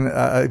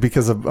fine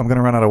because I'm going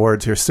to run out of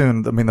words here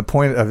soon. I mean, the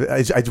point of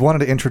I wanted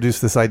to introduce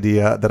this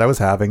idea that I was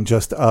having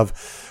just of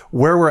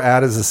where we're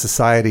at as a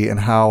society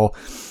and how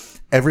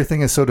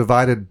everything is so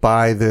divided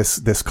by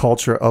this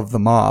culture of the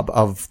mob,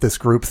 of this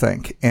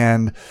groupthink.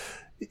 And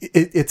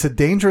it's a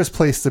dangerous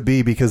place to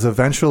be because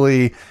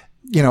eventually,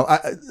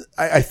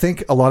 I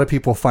think a lot of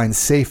people find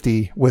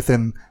safety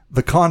within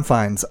the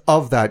confines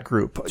of that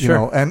group,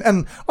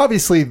 and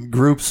obviously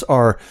groups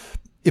are,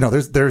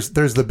 there's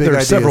the big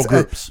ideas. several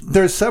groups.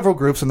 There's several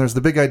groups and there's the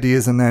big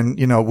ideas. And then,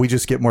 we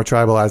just get more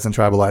tribalized and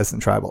tribalized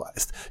and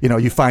tribalized.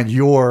 You find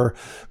your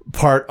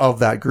part of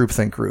that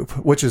groupthink group,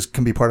 which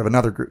can be part of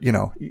another group,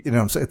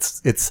 so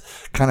it's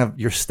kind of,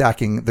 you're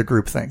stacking the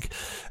groupthink.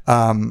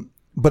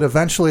 But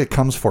eventually it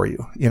comes for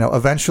you,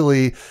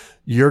 eventually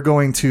you're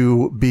going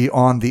to be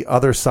on the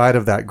other side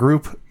of that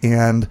group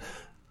and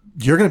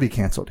you're going to be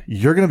canceled.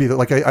 You're going to be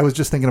like, I was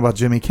just thinking about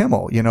Jimmy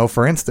Kimmel,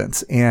 for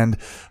instance, and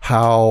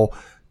how,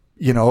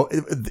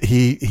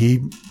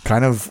 he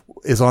kind of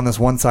is on this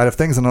one side of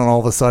things and then all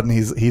of a sudden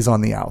he's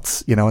on the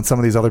outs, and some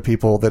of these other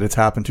people that it's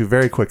happened to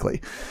very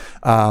quickly.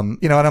 And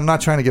I'm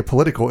not trying to get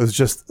political. It's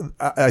just,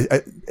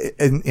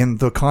 in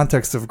the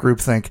context of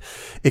groupthink,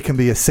 it can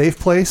be a safe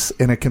place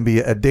and it can be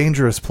a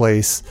dangerous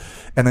place.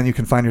 And then you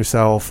can find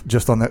yourself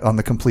just on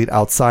the complete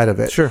outside of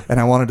it. Sure. And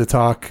I wanted to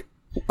talk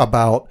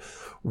about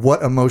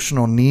what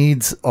emotional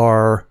needs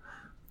are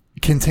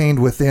contained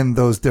within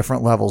those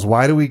different levels.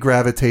 Why do we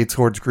gravitate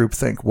towards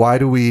groupthink? Why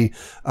do we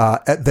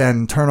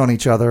then turn on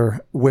each other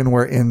when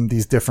we're in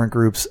these different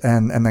groups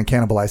and then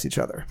cannibalize each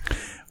other?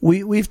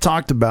 We've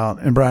talked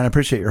about, and Brian, I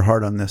appreciate your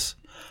heart on this.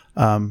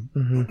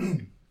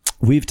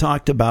 We've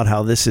talked about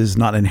how this is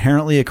not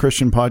inherently a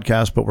Christian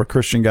podcast, but we're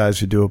Christian guys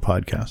who do a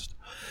podcast.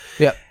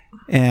 Yep.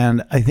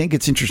 And I think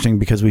it's interesting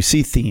because we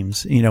see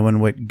themes, when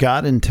what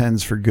God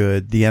intends for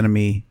good, the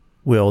enemy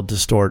will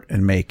distort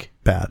and make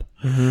bad.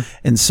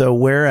 And so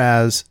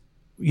whereas,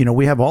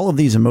 we have all of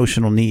these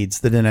emotional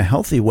needs that in a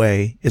healthy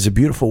way is a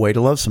beautiful way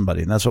to love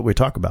somebody. And that's what we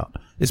talk about,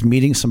 is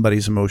meeting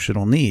somebody's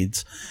emotional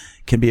needs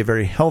can be a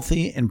very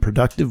healthy and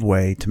productive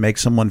way to make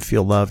someone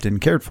feel loved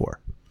and cared for.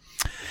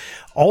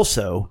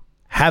 Also,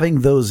 having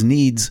those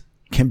needs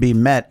can be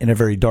met in a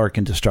very dark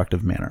and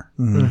destructive manner.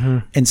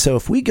 And so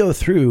if we go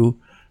through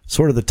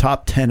sort of the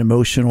top 10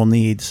 emotional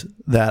needs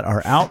that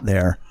are out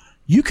there,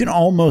 you can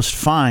almost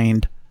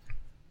find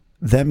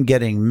them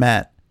getting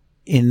met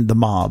in the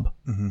mob.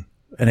 And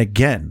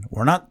again,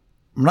 I'm not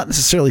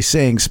necessarily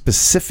saying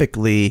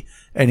specifically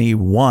any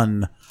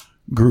one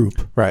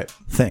group. Right.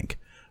 Think.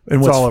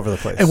 It's all over the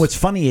place. And what's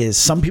funny is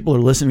some people are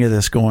listening to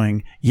this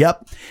going,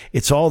 yep,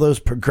 it's all those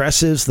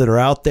progressives that are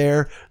out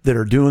there that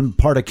are doing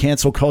part of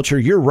cancel culture.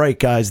 You're right,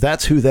 guys.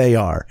 That's who they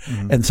are.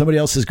 And somebody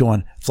else is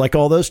going, it's like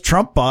all those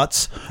Trump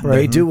bots. Right.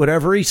 They do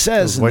whatever he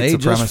says and they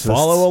just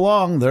follow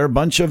along. They're a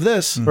bunch of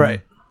this.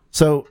 Right.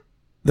 So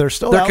they're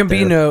still There out can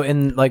there.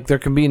 be there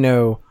can be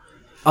no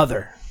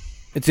other.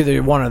 It's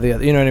either one or the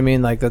other. You know what I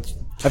mean? Like I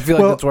feel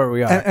like that's where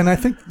we are. And I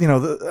think,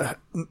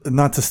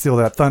 not to steal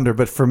that thunder,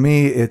 but for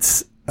me,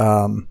 it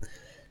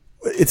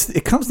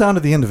comes down to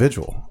the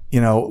individual.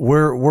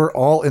 We're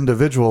all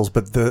individuals,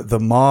 but the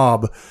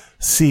mob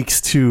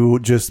seeks to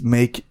just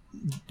make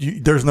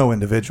there's no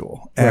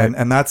individual,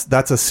 and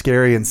that's a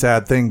scary and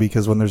sad thing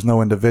because when there's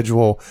no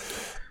individual,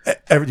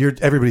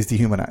 everybody's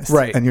dehumanized,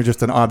 right? And you're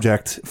just an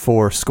object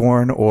for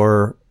scorn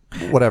or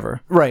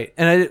whatever. Right.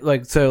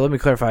 And so let me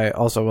clarify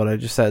also what I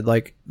just said.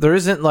 Like, there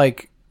isn't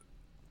like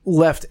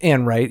left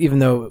and right, even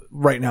though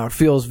right now it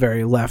feels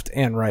very left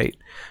and right.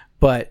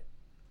 But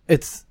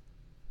it's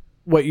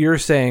what you're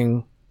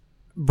saying,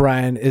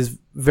 Brian, is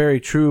very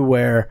true,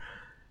 where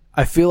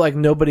I feel like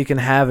nobody can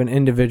have an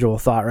individual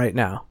thought right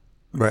now.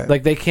 Right.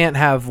 Like, they can't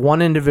have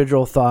one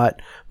individual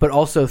thought, but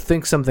also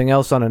think something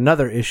else on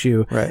another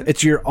issue. Right.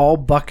 It's you're all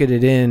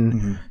bucketed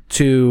in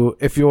to,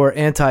 if you're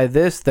anti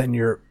this, then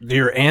you're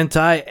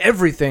anti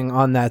everything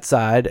on that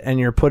side, and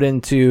you're put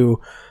into,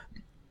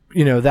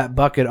 that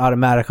bucket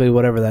automatically,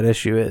 whatever that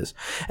issue is.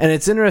 And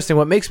it's interesting.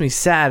 What makes me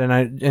sad,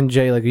 and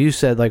Jay, like you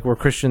said, like, we're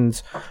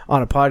Christians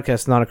on a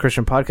podcast, not a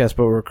Christian podcast,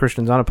 but we're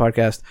Christians on a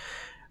podcast.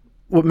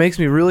 What makes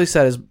me really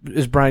sad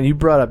is Brian, you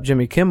brought up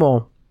Jimmy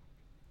Kimmel,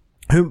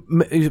 who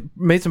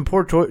made some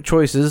poor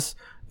choices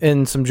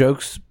in some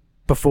jokes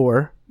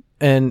before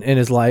in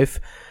his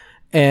life,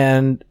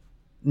 and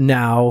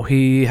now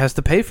he has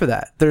to pay for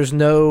that. There's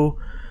no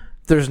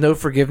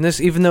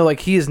forgiveness, even though, like,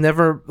 he has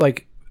never,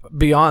 like,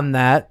 beyond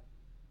that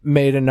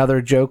made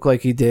another joke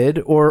like he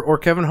did, or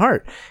Kevin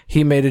Hart.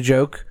 He made a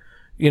joke,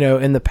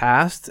 in the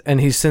past, and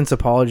he's since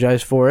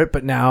apologized for it,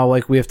 but now,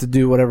 like, we have to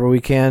do whatever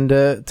we can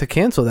to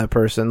cancel that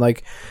person.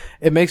 Like,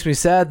 it makes me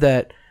sad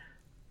that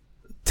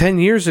 10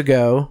 years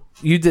ago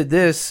you did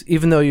this,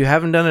 even though you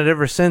haven't done it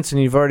ever since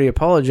and you've already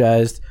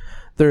apologized.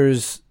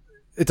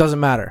 It doesn't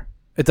matter.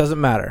 It doesn't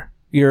matter.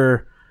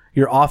 You're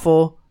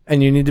awful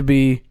and you need to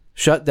be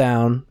shut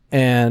down.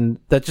 And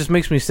that just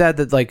makes me sad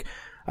that, like,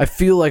 I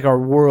feel like our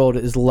world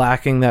is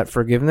lacking that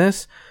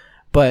forgiveness.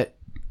 But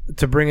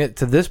to bring it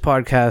to this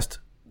podcast,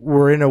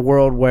 we're in a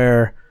world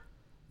where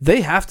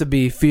they have to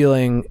be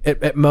feeling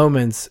at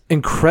moments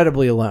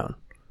incredibly alone.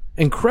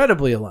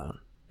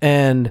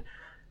 And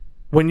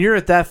when you're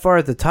at that far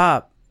at the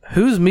top,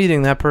 who's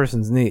meeting that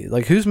person's need?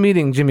 Like, who's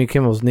meeting Jimmy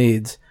Kimmel's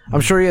needs?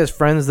 I'm sure he has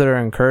friends that are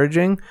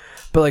encouraging,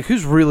 but, like,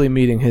 who's really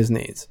meeting his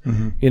needs?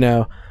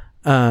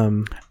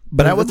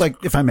 But I would like,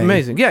 if I may,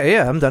 amazing.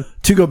 Yeah, I'm done.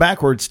 To go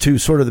backwards to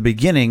sort of the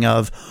beginning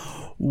of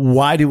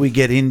why do we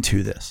get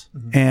into this?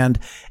 And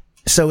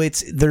so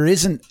there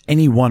isn't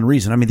any one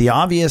reason. I mean, the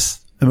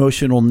obvious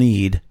emotional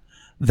need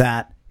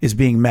that is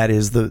being met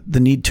is the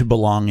need to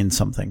belong in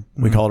something.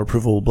 We call it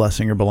approval,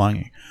 blessing, or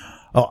belonging.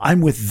 Oh,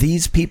 I'm with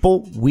these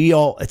people.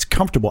 It's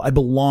comfortable. I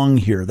belong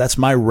here. That's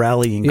my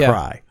rallying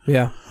cry.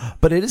 Yeah.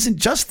 But it isn't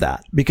just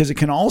that, because it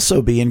can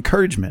also be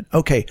encouragement.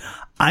 Okay,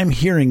 I'm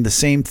hearing the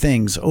same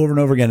things over and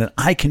over again, and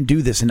I can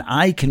do this, and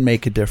I can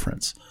make a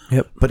difference.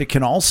 Yep. But it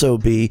can also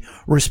be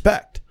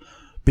respect,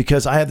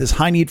 because I have this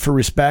high need for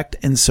respect,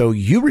 and so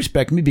you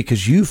respect me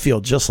because you feel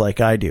just like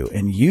I do,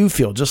 and you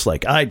feel just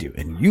like I do,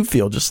 and you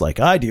feel just like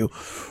I do.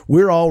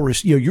 We're all,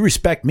 you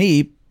respect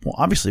me. Well,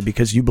 obviously,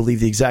 because you believe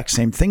the exact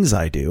same things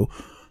I do.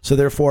 So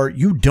therefore,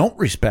 you don't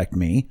respect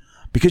me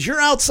because you're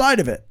outside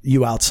of it,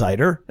 you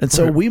outsider. And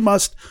so we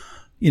must,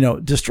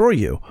 destroy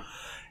you.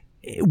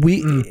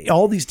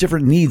 All these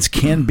different needs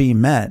can be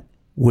met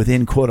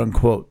within, quote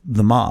unquote,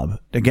 the mob.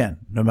 Again,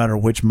 no matter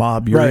which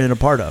mob you're in a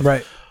part of.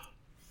 Right.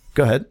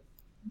 Go ahead.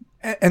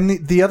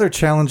 And the other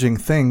challenging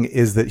thing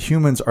is that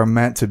humans are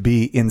meant to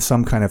be in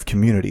some kind of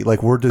community.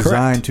 Like, we're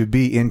designed to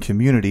be in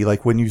community.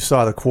 Like, when you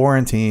saw the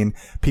quarantine,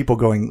 people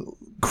going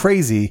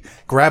crazy,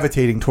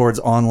 gravitating towards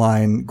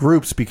online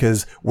groups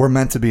because we're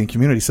meant to be in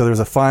community. So there's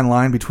a fine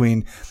line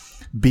between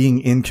being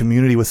in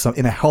community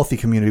in a healthy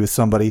community with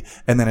somebody,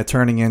 and then it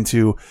turning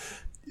into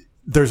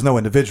there's no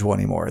individual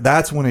anymore.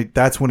 That's when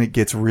it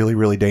gets really,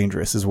 really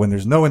dangerous, is when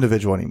there's no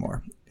individual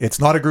anymore. It's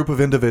not a group of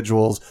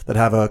individuals that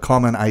have a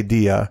common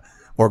idea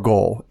or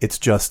goal. It's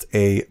just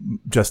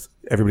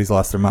everybody's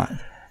lost their mind.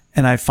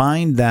 And I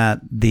find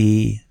that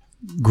the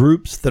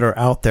groups that are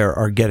out there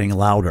are getting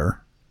louder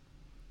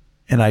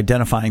and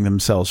identifying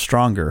themselves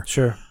stronger.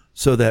 Sure.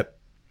 So that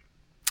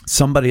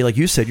somebody, like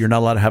you said, you're not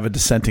allowed to have a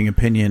dissenting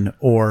opinion,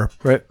 or,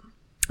 right.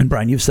 And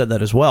Brian, you've said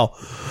that as well.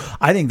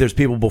 I think there's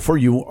people before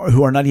you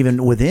who are not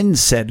even within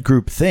said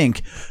group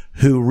think,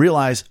 who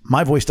realize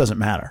my voice doesn't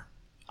matter.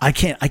 I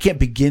can't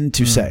begin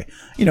to say,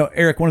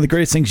 Eric, one of the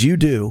greatest things you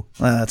do,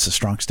 that's a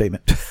strong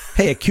statement.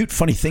 Hey, a cute,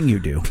 funny thing you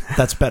do.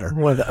 That's better.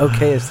 One of the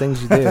okayest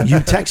things you do. You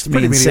text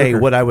me and say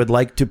what I would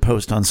like to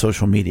post on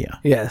social media.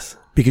 Yes.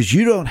 Because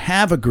you don't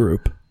have a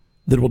group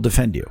that will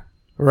defend you.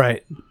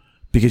 Right.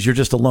 Because you're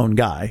just a lone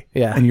guy.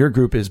 Yeah. And your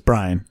group is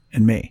Brian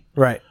and me.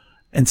 Right.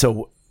 And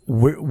so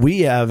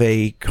we have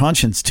a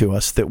conscience to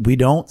us that we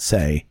don't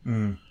say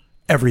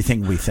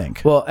everything we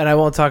think. Well, and I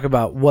won't talk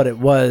about what it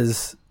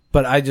was,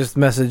 but I just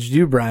messaged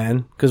you,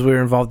 Brian, because we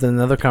were involved in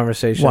another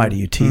conversation. Why do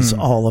you tease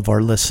all of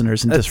our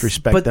listeners and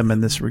disrespect them in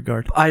this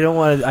regard? I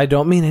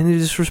don't mean any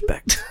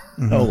disrespect.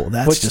 Oh,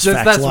 that's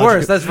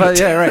worse. That's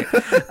yeah, right.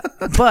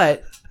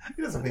 But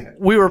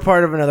we were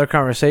part of another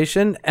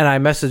conversation, and I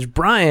messaged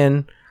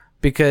Brian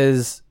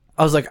because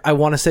I was like, I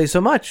want to say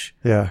so much.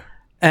 Yeah.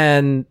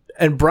 And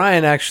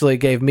Brian actually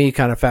gave me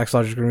kind of facts,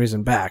 logic, and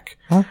reason back.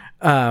 Huh?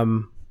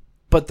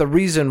 But the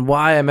reason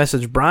why I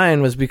messaged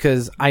Brian was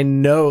because I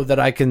know that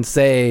I can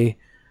say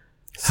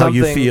how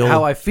you feel,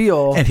 how I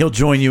feel, and he'll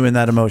join you in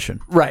that emotion.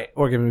 Right.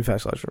 Or give me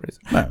facts for a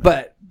reason.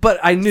 Right. But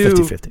I knew,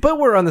 50-50. but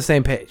we're on the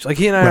same page. Like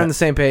he and I are Right. on the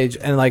same page,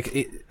 and like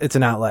it's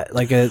an outlet.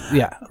 Like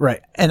yeah,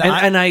 right. And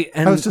I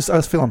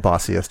was feeling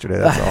bossy yesterday.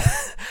 That's all.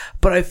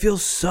 But I feel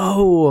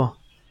so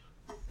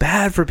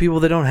bad for people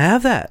that don't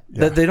have that.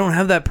 Yeah. That they don't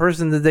have that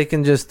person that they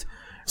can just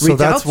So reach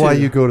that's out to. why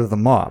you go to the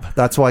mob.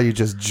 That's why you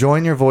just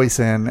join your voice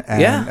in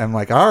and I'm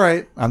like, all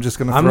right, I'm just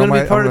going to throw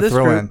be part of this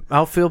group. in.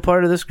 I'll feel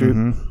part of this group.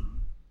 Mm-hmm.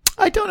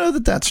 I don't know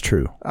that that's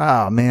true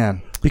Oh,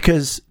 man.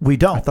 because we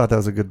don't. I thought that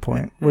was a good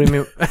point. What do you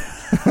mean?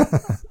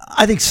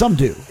 I think some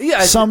do.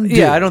 Yeah, some do.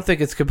 Yeah, I don't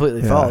think it's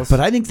completely false. But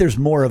I think there's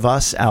more of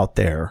us out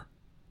there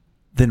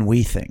than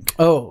we think.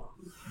 Oh,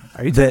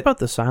 are you talking about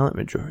the silent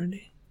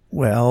majority,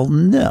 Well,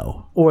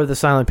 no. or the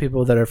silent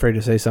people that are afraid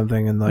to say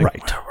something and like,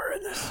 Right. we're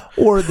in this?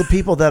 Or the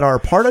people that are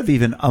part of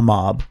even a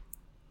mob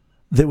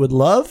that would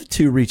love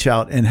to reach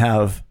out and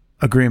have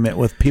agreement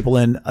with people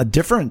in a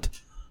different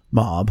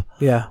mob,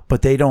 Yeah,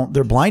 but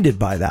they're blinded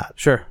by that.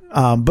 sure.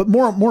 But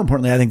more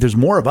importantly, I think there's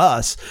more of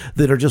us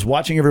that are just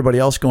watching everybody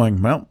else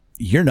going, well,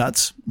 you're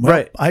nuts. Well,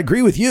 Right. I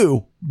agree with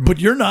you, but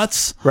you're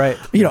nuts. Right.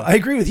 You know, I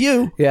agree with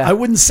you. Yeah. I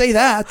wouldn't say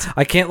that.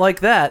 I can't like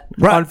that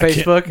Right. on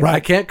Facebook. Right. I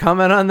can't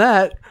comment on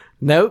that.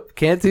 Nope,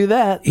 can't do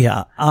that.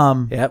 Yeah.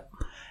 Yep.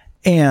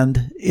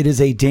 And it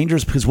is a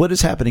dangerous, because what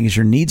is happening is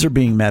your needs are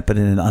being met, but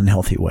in an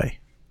unhealthy way.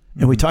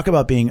 And we talk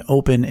about being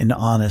open and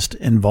honest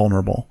and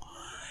vulnerable.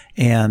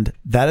 And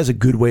that is a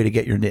good way to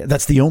get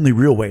that's the only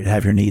real way to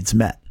have your needs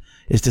met,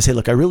 is to say,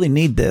 look, I really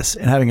need this.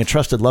 And having a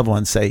trusted loved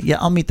one say, yeah,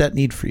 I'll meet that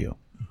need for you.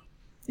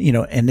 You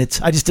know, and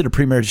I just did a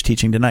pre-marriage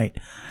teaching tonight,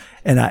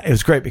 and it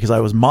was great because I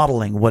was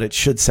modeling what it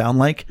should sound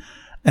like.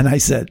 And I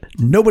said,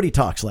 nobody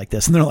talks like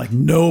this. And they're like,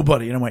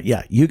 nobody. And I went,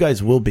 yeah, you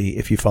guys will be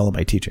if you follow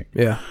my teaching,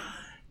 Yeah.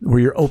 where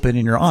you're open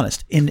and you're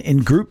honest. In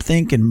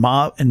groupthink and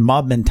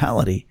mob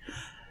mentality,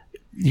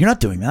 you're not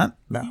doing that.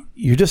 No.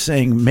 You're just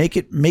saying,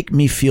 make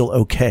me feel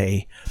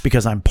okay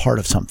because I'm part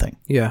of something.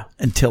 Yeah.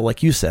 Until,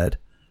 like you said,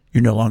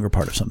 you're no longer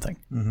part of something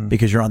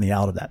because you're on the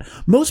out of that.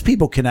 Most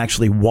people can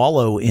actually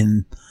wallow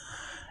in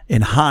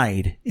and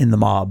hide in the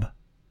mob,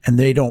 and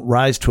they don't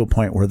rise to a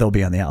point where they'll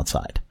be on the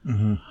outside.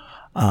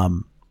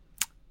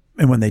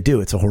 And when they do,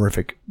 it's a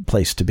horrific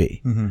place to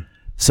be.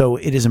 So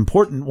it is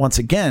important, once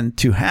again,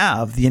 to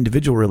have the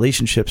individual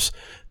relationships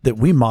that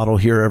we model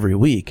here every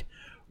week,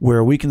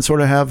 where we can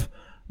sort of have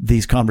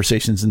these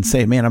conversations and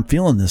say, man, I'm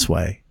feeling this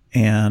way.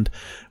 And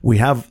we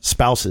have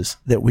spouses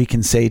that we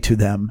can say to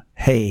them,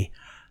 hey,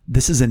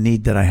 this is a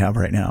need that I have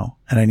right now.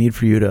 And I need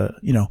for you to,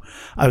 you know,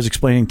 I was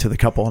explaining to the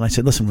couple and I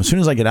said, listen, as soon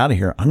as I get out of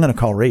here, I'm going to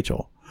call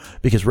Rachel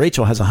because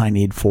Rachel has a high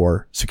need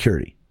for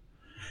security.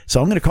 So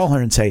I'm going to call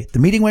her and say, the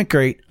meeting went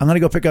great. I'm going to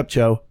go pick up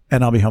Joe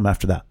and I'll be home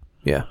after that.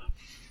 Yeah.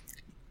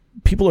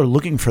 People are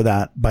looking for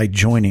that by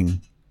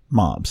joining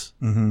mobs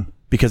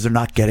because they're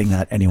not getting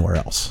that anywhere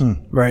else.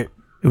 Right.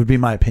 It would be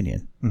my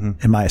opinion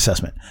and my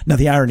assessment. Now,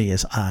 the irony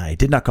is I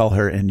did not call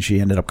her and she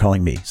ended up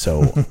calling me.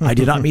 So I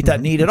did not meet that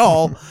need at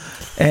all.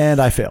 And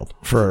I failed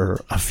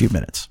for a few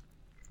minutes.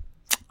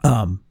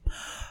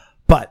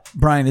 But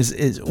Brian,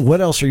 is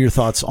what else are your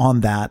thoughts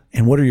on that?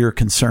 And what are your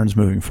concerns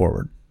moving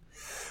forward?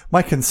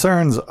 My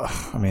concerns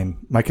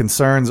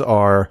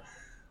are,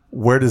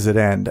 where does it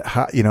end?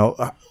 How, you know,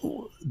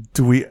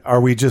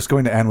 are we just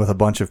going to end with a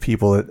bunch of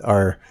people that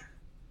are,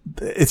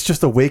 it's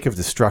just a wake of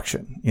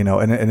destruction, you know,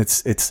 and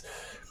it's,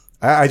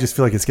 I just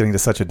feel like it's getting to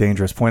such a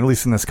dangerous point, at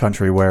least in this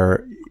country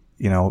where,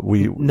 you know,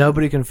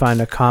 nobody can find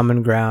a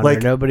common ground, or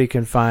nobody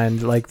can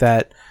find like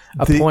that,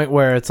 point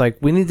where it's like,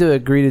 we need to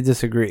agree to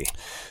disagree.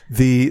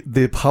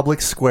 The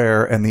public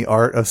square and the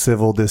art of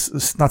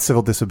not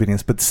civil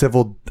disobedience, but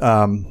civil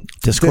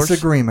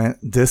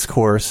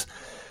discourse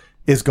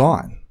is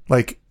gone.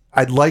 Like,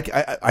 I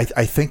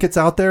think it's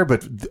out there,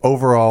 but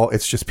overall,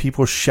 it's just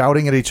people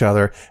shouting at each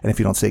other. And if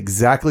you don't say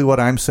exactly what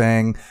I'm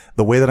saying,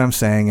 the way that I'm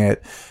saying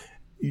it,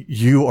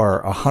 you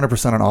are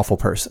 100% an awful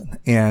person.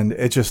 And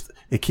it just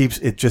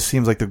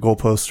seems like the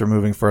goalposts are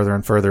moving further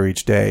and further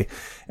each day.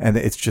 And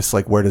it's just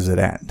like, where does it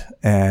end?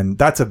 And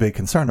that's a big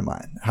concern of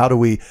mine.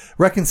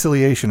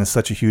 Reconciliation is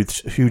such a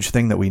huge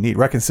thing that we need.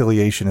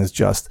 Reconciliation is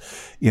just,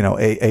 you know,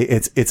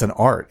 it's an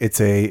art. It's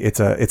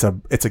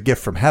a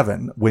gift from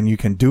heaven when you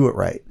can do it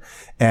right.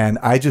 And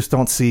I just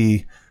don't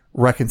see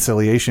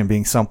reconciliation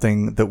being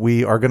something that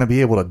we are going to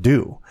be able to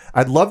do.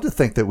 I'd love to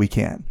think that we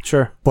can.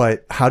 Sure.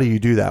 But how do you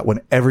do that when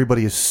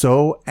everybody is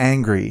so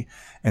angry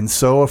and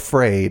so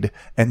afraid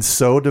and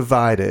so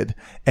divided,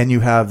 and you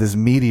have this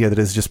media that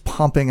is just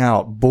pumping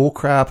out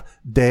bullcrap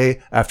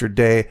day after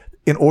day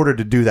in order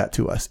to do that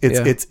to us?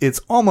 It's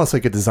almost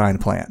like a design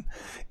plan.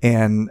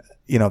 And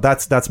you know,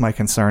 that's my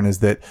concern, is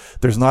that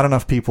there's not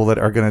enough people that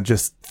are going to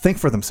just think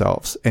for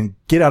themselves and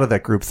get out of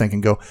that group think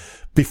and go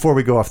before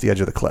we go off the edge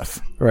of the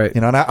cliff. Right.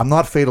 You know, and I'm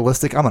not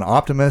fatalistic. I'm an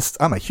optimist.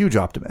 I'm a huge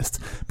optimist,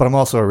 but I'm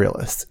also a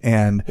realist.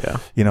 And,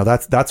 you know,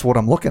 that's what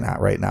I'm looking at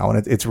right now.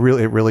 And it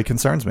really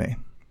concerns me.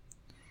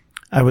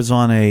 I was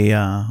on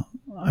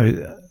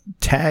I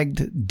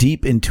tagged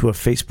deep into a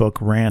Facebook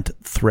rant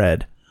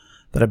thread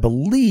that I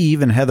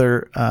believe, and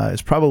Heather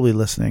is probably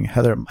listening.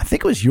 Heather, I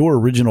think it was your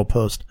original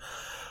post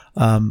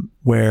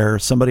where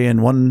somebody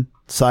in one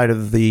side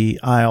of the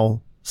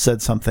aisle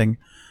said something,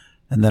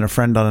 and then a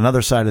friend on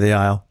another side of the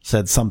aisle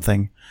said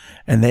something,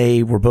 and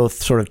they were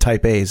both sort of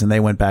type A's, and they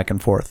went back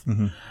and forth.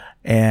 Mm-hmm.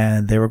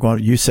 And they were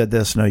going, you said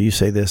this, no, you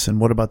say this, and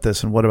what about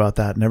this, and what about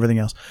that, and everything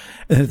else.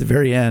 And at the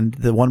very end,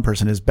 the one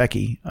person is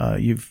Becky.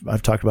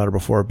 I've talked about her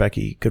before,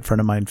 Becky, good friend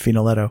of mine,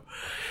 Finoletto.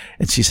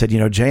 And she said,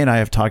 Jay and I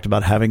have talked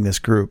about having this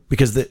group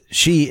because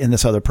she and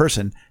this other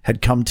person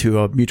had come to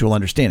a mutual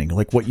understanding.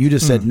 Like what you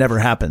just said never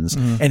happens,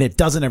 and it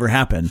doesn't ever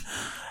happen.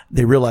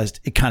 They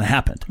realized it kind of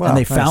happened, and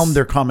they found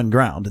their common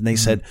ground, and they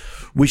said,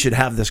 we should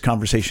have this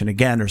conversation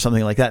again or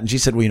something like that. And she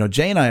said, well,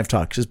 Jay and I have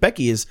talked because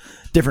Becky is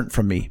different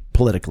from me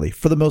politically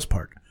for the most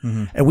part.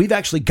 Mm-hmm. And we've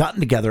actually gotten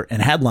together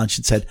and had lunch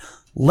and said,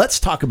 let's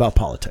talk about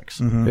politics.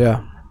 Mm-hmm.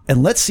 Yeah.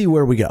 And let's see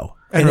where we go.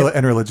 And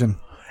religion.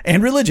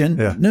 And religion.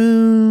 Yeah.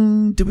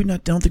 No, did we not?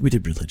 I don't think we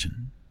did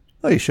religion.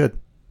 Oh, you should.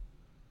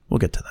 We'll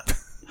get to that.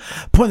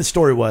 Point of the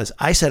story was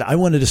I said I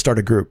wanted to start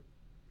a group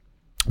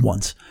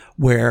once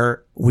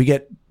where we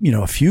get,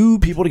 a few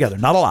people together,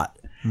 not a lot.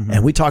 Mm-hmm.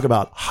 And we talk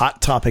about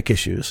hot topic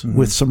issues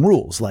with some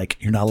rules, like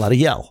you're not allowed to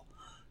yell.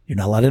 You're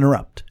not allowed to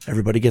interrupt.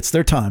 Everybody gets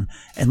their time.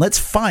 And let's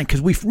find,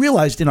 because we've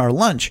realized in our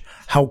lunch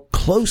how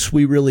close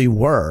we really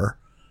were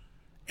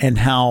and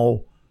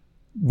how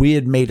we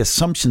had made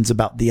assumptions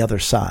about the other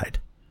side.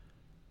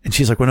 And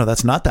she's like, well, no,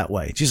 that's not that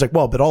way. She's like,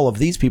 well, but all of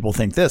these people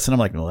think this. And I'm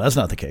like, no, that's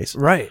not the case.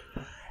 Right.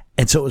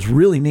 And so it was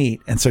really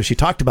neat. And so she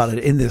talked about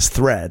it in this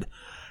thread.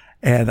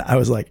 And I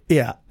was like,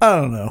 yeah, I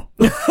don't know.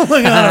 I'm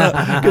like,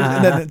 I don't know.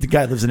 And then the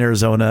guy lives in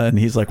Arizona and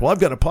he's like, well,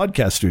 I've got a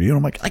podcast studio. And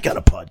I'm like, I got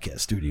a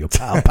podcast studio,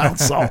 pal, pound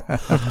salt.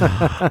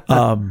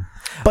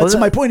 So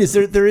my point is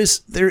there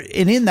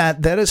in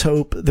that is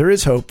hope. There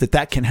is hope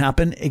that can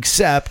happen,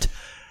 except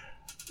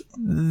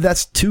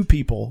that's two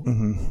people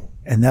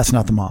and that's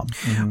not the mob.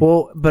 Mm-hmm.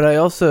 Well,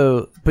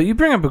 but you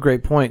bring up a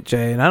great point,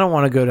 Jay, and I don't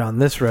want to go down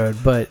this road,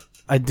 but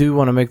I do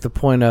want to make the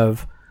point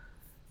of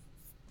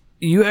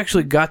you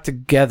actually got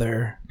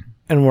together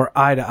and were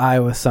eye to eye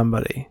with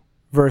somebody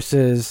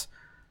versus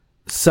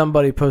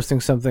somebody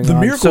posting something the on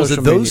miracle is that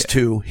social those media.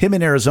 two, him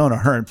in Arizona,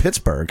 her in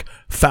Pittsburgh,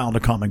 found a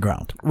common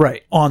ground.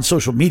 Right. On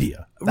social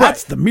media.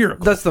 That's the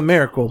miracle. That's the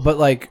miracle. But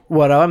like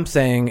what I'm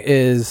saying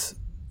is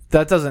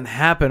that doesn't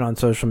happen on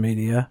social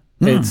media.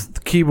 It's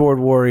the keyboard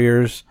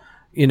warriors,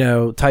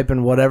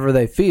 typing whatever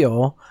they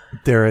feel.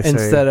 Dare I say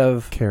instead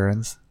of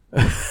Karens.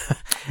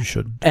 You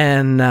should.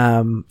 And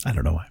I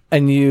don't know why.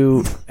 And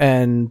you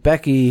and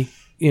Becky,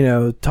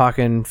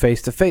 talking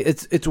face to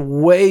face. It's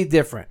way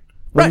different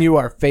when you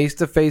are face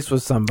to face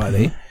with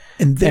somebody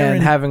and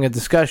having a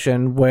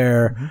discussion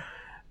where,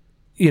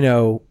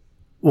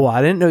 well,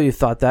 I didn't know you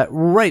thought that.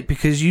 Right,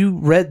 because you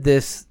read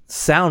this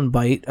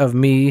soundbite of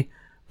me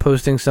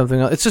posting something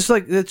else. It's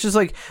just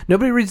like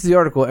nobody reads the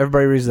article,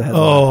 everybody reads the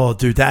headline. Oh,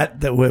 dude,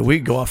 that we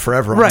can go off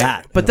forever on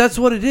that. But that's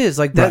what it is.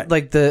 Like that,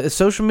 like the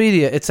social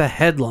media, it's a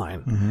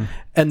headline,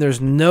 and there's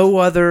no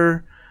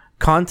other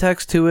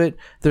context to it.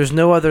 There's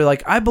no other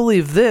like I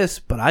believe this,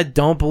 but I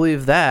don't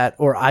believe that,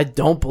 or I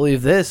don't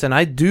believe this, and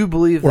I do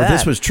believe that. Or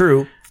this was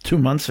true 2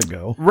 months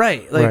ago.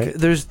 Right. Like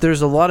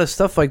there's a lot of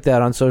stuff like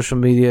that on social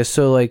media.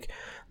 So like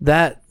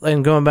that,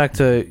 and going back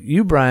to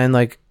you, Brian,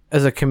 like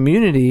as a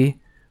community,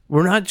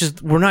 we're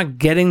not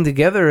getting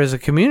together as a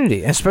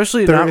community,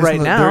 especially not right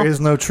now. There is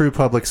no true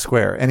public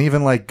square, and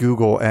even like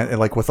Google and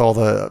like with all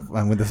the,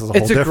 this is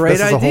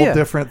a whole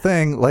different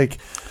thing. Like,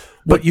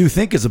 what you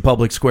think is a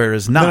public square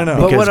is not,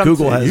 no. because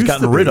Google has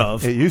gotten rid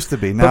of. It used to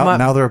be.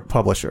 Now they're a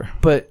publisher.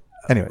 But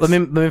anyways,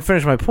 let me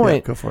finish my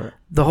point. Yeah, go for it.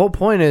 The whole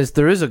point is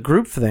there is a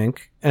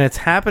groupthink, and it's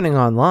happening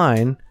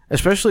online,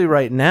 especially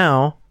right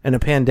now in a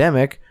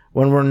pandemic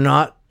when we're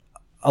not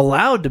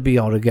allowed to be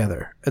all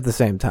together at the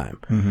same time.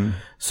 Mm-hmm.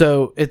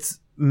 So it's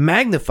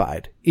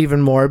magnified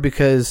even more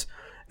because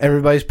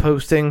everybody's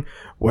posting,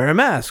 wear a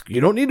mask.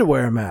 You don't need to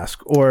wear a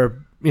mask.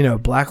 Or,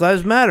 Black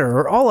Lives Matter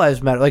or All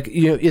Lives Matter. Like,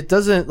 it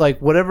doesn't, like,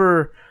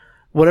 whatever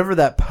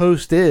that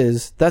post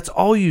is, that's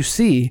all you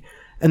see.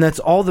 And that's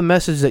all the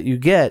message that you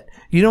get.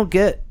 You don't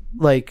get,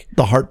 like,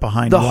 the heart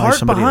behind it,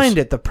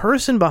 the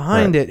person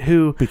behind it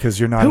who, because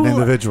you're not an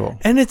individual.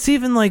 And it's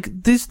even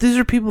like, these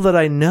are people that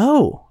I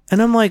know.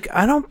 And I'm like,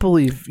 I don't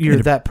believe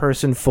you're that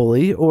person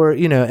fully, or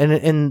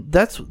and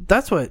that's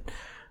what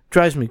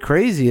drives me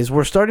crazy is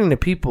we're starting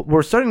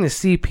to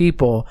see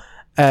people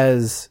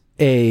as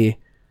a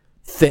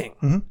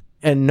thing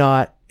and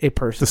not a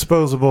person.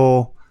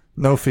 Disposable,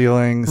 no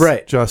feelings,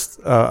 right? Just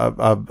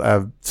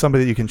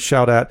somebody that you can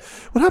shout at.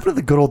 What happened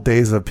to the good old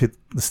days of the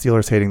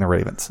Steelers hating the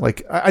Ravens?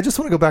 Like, I just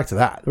want to go back to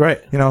that,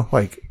 right?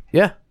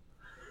 Yeah.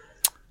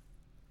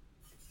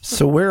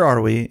 So where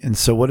are we? And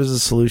so what is the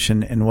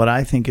solution? And what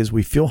I think is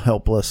we feel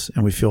helpless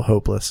and we feel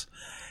hopeless.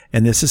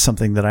 And this is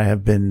something that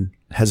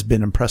has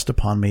been impressed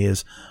upon me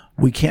is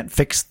we can't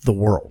fix the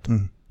world.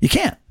 You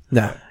can't.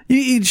 No.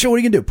 You show what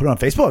you can do. Put it on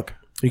Facebook.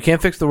 You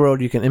can't fix the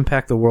world. You can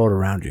impact the world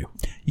around you.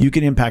 You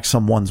can impact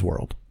someone's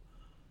world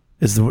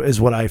is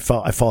what I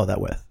follow that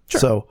with.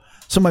 Sure.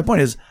 So my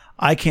point is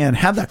I can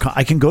have that.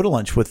 I can go to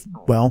lunch with,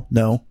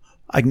 no,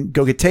 I can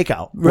go get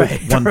takeout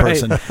with one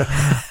person.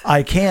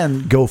 I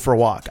can go for a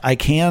walk. I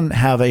can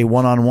have a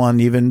one-on-one,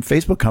 even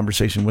Facebook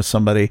conversation with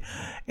somebody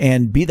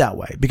and be that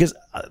way, because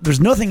there's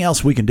nothing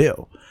else we can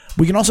do.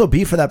 We can also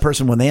be for that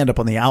person when they end up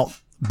on the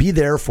be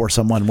there for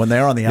someone when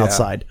they're on the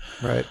outside.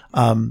 Right.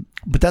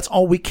 But that's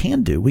all we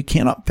can do. We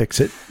cannot fix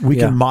it. We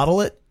can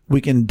model it.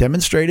 We can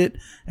demonstrate it,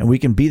 and we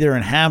can be there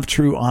and have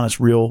true,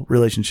 honest, real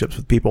relationships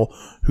with people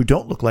who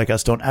don't look like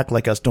us, don't act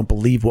like us, don't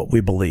believe what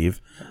we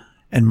believe,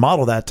 and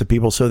model that to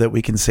people so that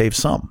we can save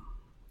some.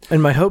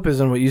 And my hope is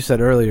in what you said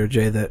earlier,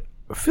 Jay, that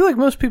I feel like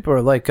most people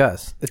are like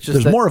us. It's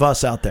just there's more of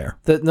us out there.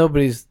 That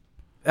nobody's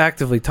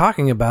actively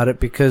talking about it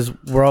because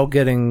we're all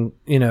getting,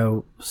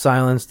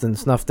 silenced and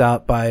snuffed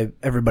out by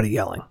everybody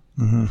yelling.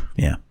 Mm-hmm.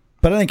 Yeah.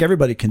 But I think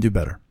everybody can do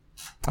better.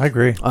 I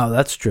agree. Oh,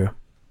 that's true.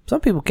 Some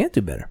people can't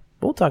do better.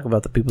 We'll talk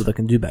about the people that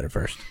can do better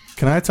first.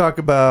 Can I talk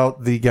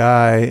about the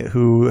guy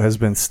who has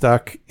been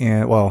stuck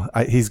in,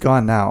 he's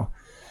gone now,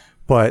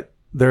 but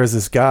there's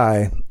this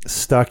guy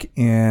stuck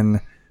in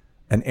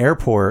an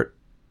airport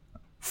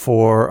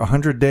for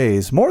 100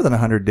 days, more than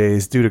 100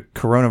 days, due to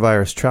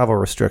coronavirus travel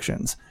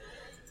restrictions.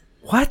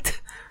 What?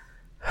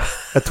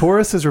 A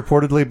tourist has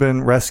reportedly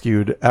been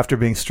rescued after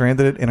being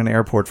stranded in an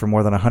airport for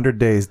more than 100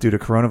 days due to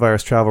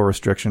coronavirus travel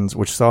restrictions,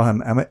 which saw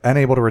him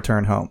unable to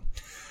return home.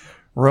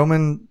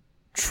 Roman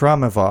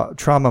Tramamov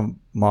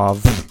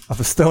of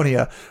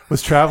Estonia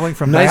was traveling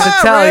from nice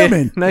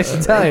Italian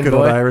good boy.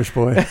 Old Irish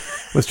boy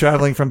was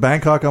traveling from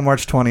Bangkok on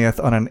March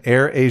 20th on an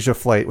Air Asia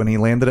flight when he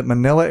landed at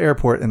Manila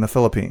Airport in the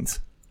Philippines.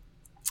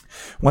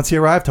 Once he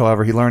arrived,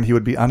 however, he learned he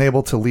would be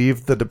unable to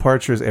leave the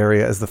departures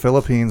area as the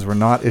Philippines were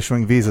not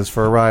issuing visas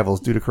for arrivals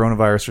due to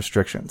coronavirus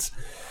restrictions.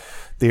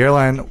 The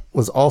airline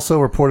was also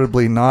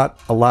reportedly not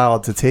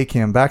allowed to take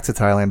him back to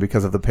Thailand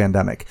because of the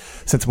pandemic.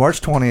 Since March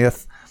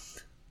 20th,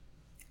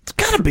 it's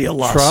got to be a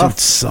lawsuit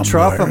somewhere.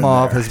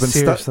 Trofimov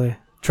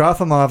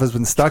has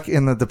been stuck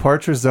in the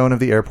departure zone of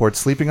the airport,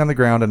 sleeping on the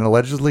ground and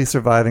allegedly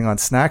surviving on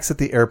snacks at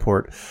the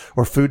airport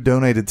or food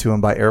donated to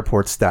him by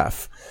airport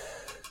staff.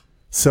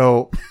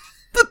 So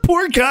the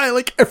poor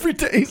guy, every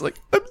day, he's like,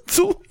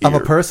 I'm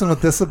a person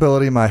with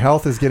disability. My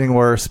health is getting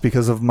worse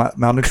because of my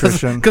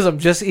malnutrition. Because I'm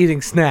just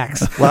eating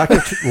snacks.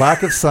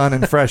 lack of sun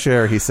and fresh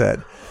air, he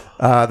said.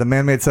 The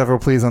man made several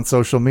pleas on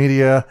social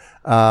media.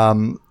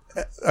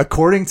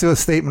 According to a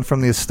statement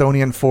from the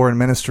Estonian Foreign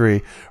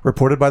Ministry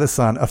reported by The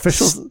Sun,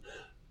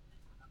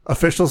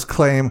 officials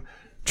claim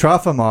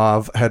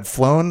Trofimov had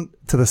flown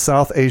to the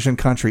South Asian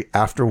country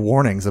after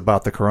warnings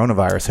about the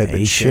coronavirus had been shared.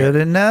 He should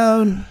have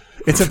known.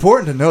 It's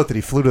important to note that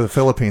he flew to the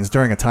Philippines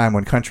during a time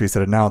when countries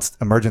had announced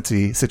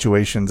emergency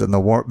situations and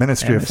the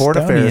Ministry of Foreign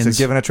Affairs had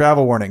given a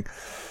travel warning.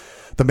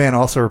 The man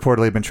also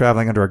reportedly had been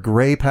traveling under a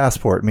gray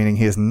passport, meaning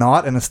he is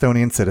not an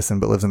Estonian citizen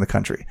but lives in the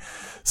country.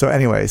 So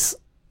anyways,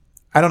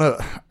 I don't know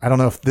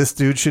if this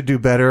dude should do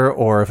better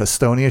or if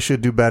Estonia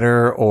should do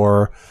better,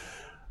 or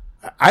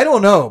I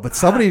don't know, but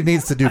somebody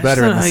needs to do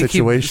better in the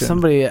situation.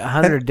 Somebody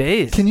 100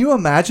 days. Can you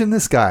imagine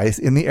this guy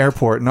in the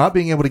airport not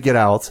being able to get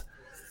out,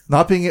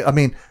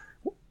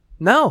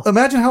 No.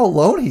 Imagine how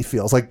alone he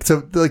feels.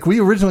 We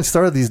originally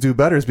started these do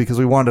betters because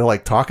we wanted to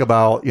talk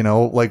about,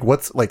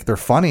 what's they're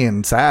funny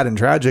and sad and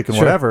tragic and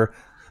whatever,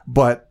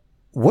 but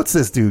what's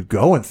this dude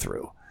going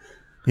through?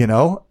 Can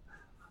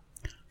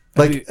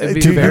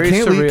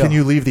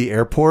you leave the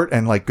airport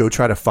and go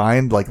try to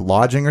find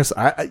lodging or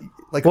something?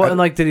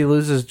 Did he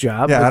lose his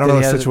job? Yeah, I don't know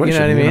the situation. You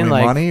know what I mean?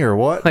 Money or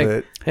what?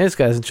 Hey, this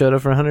guy hasn't showed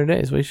up for 100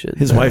 days. We should.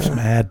 His wife's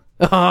mad.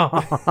 Hey,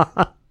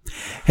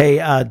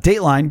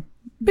 Dateline.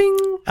 Bing.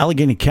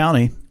 Allegheny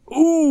County.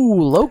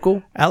 Ooh,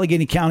 local.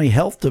 Allegheny County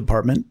Health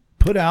Department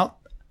put out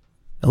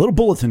a little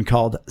bulletin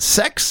called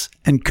Sex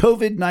and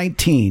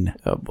COVID-19.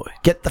 Oh, boy.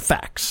 Get the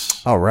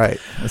facts. All right.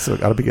 That's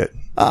got to be good.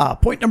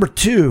 Point number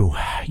 2.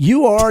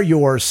 You are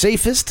your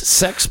safest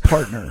sex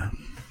partner.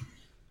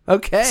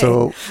 Okay.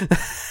 So,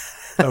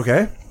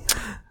 okay.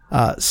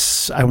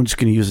 I'm just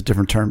going to use a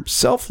different term.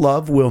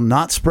 Self-love will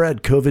not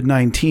spread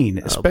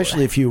COVID-19,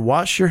 especially if you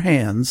wash your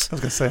hands I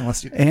was going to say,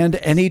 unless you... and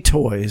any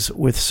toys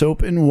with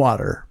soap and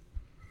water.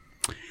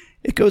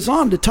 It goes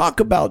on to talk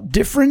about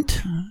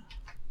different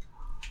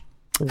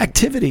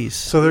activities.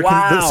 So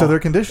they're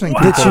conditioning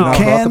people that you not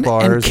can about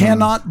the bars and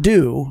cannot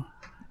do,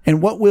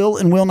 and what will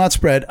and will not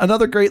spread.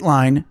 Another great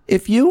line: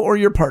 if you or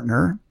your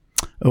partner,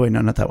 oh wait,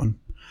 no, not that one.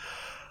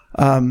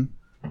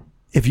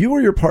 If you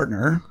or your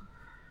partner,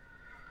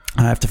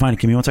 I have to find it.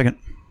 Give me 1 second.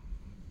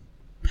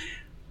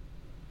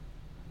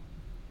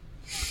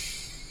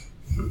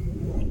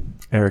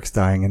 Eric's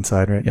dying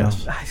inside right now.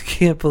 I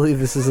can't believe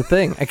this is a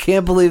thing.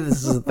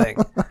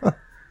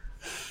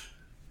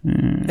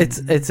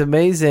 It's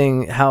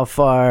amazing how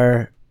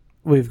far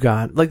we've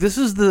gone. This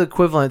is the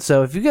equivalent.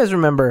 So if you guys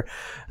remember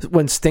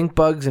when stink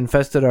bugs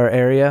infested our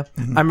area,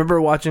 I remember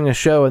watching a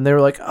show and they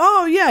were like,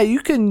 "Oh yeah,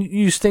 you can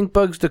use stink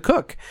bugs to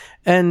cook,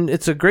 and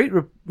it's a great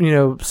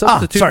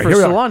substitute for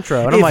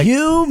cilantro." And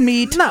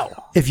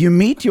if you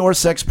meet your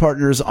sex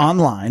partners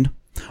online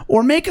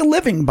or make a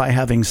living by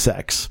having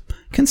sex,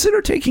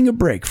 consider taking a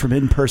break from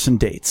in-person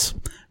dates.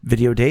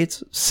 Video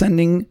dates,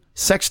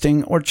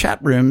 sexting, or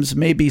chat rooms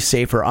may be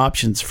safer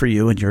options for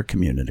you and your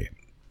community.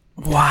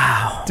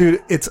 Wow.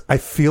 Dude, I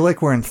feel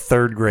like we're in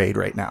 3rd grade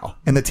right now.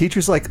 And the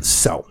teacher's like,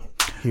 so,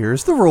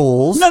 here's the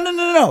rules.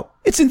 No.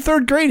 It's in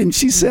 3rd grade, and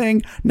she's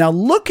saying, now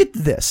look at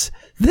this.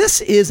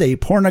 This is a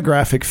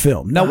pornographic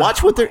film. Now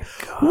watch what they're...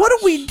 What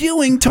are we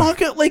doing?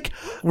 Talking like...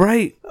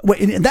 Right.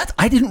 Wait, and that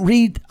I didn't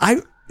read...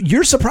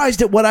 You're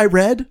surprised at what I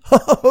read?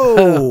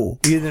 Oh,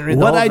 you didn't read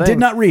the what whole I thing. did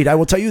not read. I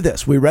will tell you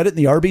this. We read it in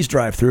the Arby's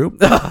drive-thru.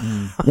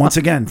 Once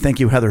again, thank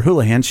you, Heather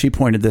Houlihan. She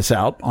pointed this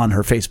out on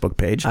her Facebook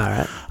page. All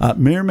right.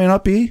 May or may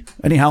not be.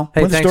 Anyhow.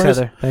 Hey, what the thanks, story is-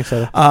 Heather. Thanks,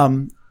 Heather.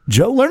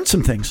 Joe learned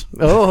some things.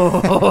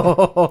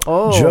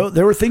 Oh. Joe,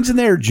 there were things in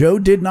there Joe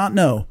did not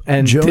know.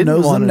 And Joe didn't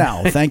knows want them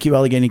to. now. Thank you,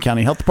 Allegheny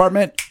County Health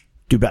Department.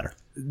 Do better.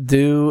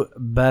 Do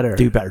better.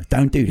 Do better.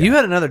 Don't do that. You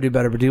had another do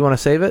better, but do you want to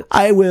save it?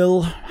 I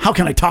will. How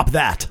can I top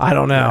that? I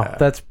don't know.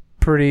 That's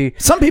pretty...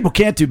 Some people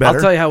can't do better.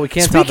 I'll tell you how we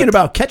can't top Speaking it.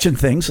 about catching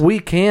things. We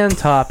can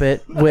top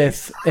it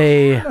with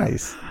a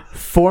Nice.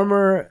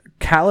 former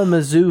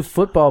Kalamazoo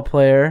football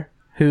player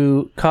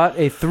who caught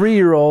a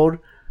 3-year-old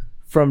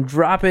from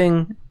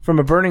dropping from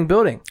a burning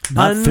building.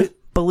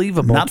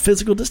 Unbelievable. Not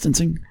physical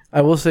distancing.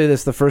 I will say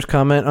this. The first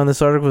comment on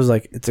this article was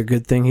like, it's a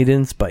good thing he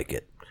didn't spike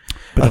it.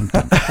 But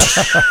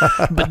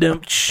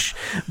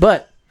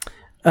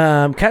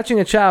catching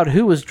a child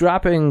who was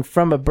dropping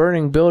from a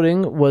burning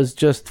building was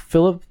just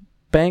Philip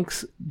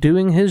Banks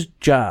doing his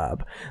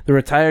job. The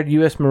retired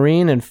U.S.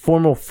 Marine and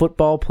former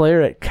football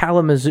player at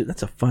Kalamazoo.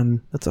 That's a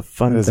fun That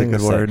is thing a to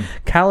good say. word.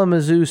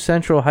 Kalamazoo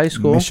Central High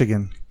School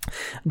Michigan.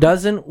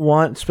 doesn't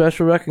want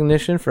special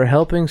recognition for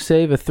helping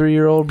save a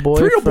 3-year-old boy.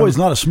 3-year-old boy is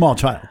not a small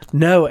child.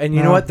 No, and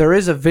you know what? There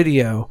is a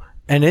video,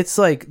 and it's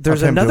like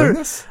there's Of him another. doing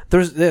this?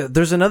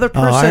 There's another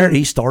person. I heard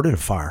he started a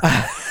fire.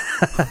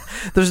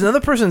 There's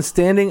another person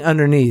standing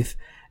underneath,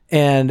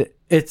 and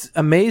it's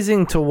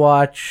amazing to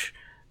watch.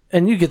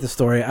 And you get the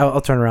story.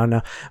 I'll turn around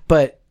now,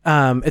 but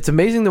it's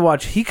amazing to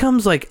watch. He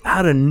comes like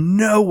out of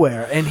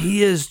nowhere, and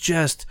he is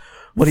just.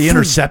 What, he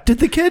intercepted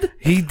the kid?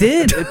 He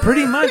did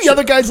pretty much. The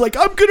other guy's like,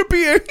 I'm gonna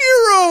be a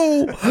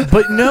hero.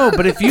 But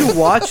if you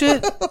watch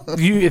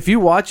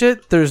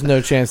it, there's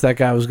no chance that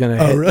guy was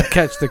gonna really?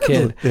 catch the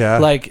kid. Yeah.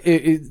 Like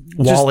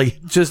Wally.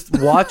 Just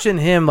watching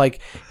him, like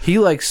he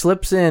like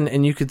slips in,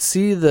 and you could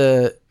see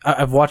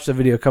I've watched the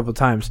video a couple of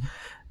times.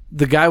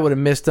 The guy would have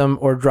missed him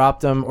or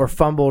dropped him or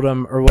fumbled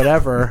him or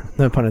whatever.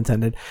 No pun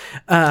intended.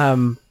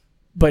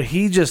 But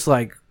he just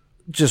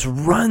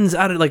runs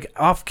out of like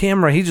off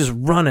camera. He's just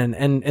running.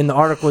 And in the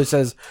article, he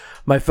says,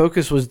 my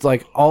focus was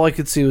like, all I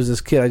could see was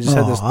this kid. I just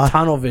had this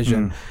tunnel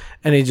vision.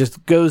 And he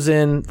just goes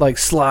in, like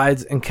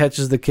slides and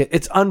catches the kid.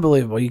 It's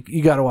unbelievable.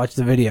 You got to watch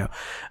the video.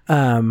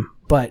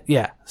 But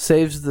yeah,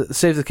 saves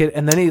the kid.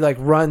 And then he like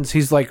runs.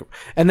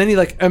 And then he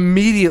like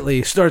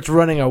immediately starts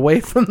running away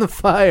from the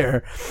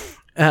fire,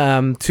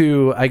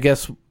 to, I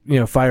guess,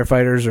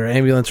 firefighters or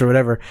ambulance or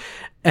whatever.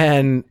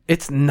 And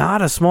it's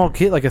not a small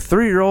kid, like a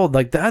 3-year-old.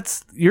 Like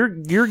that's you're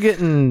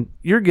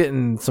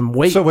getting some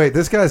weight. So wait,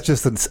 this guy's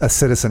just a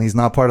citizen. He's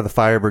not part of the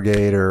fire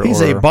brigade or... He's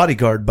a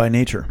bodyguard by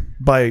nature.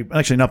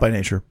 Actually, not by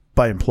nature.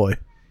 By employ.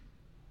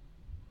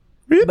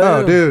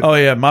 No, dude. Oh,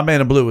 yeah. My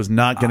man in blue was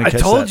not going to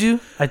catch that.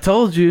 I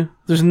told you.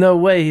 There's no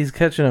way he's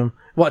catching him.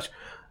 Watch.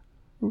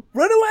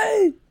 Run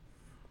away.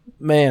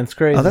 Man, it's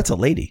crazy. Oh, that's a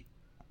lady.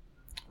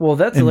 Well,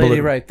 that's a in lady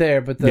blue. right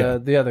there, but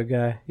the other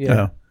guy.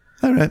 Yeah.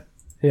 Oh. All right.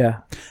 Yeah.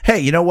 Hey,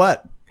 you know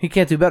what? He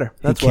can't do better.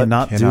 That's He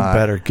cannot do Cannot.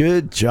 better.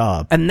 Good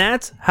job. And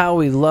that's how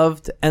we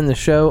love to end the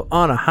show,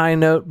 on a high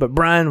note. But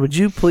Brian, would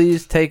you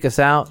please take us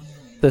out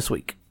this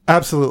week?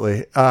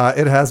 Absolutely.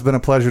 It has been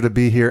a pleasure to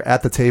be here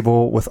at the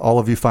table with all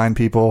of you fine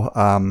people.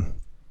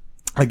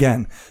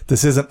 Again,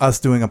 this isn't us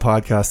doing a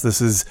podcast.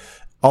 This is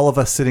all of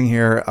us sitting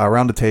here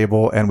around a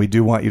table, and we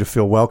do want you to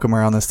feel welcome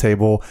around this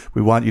table.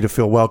 We want you to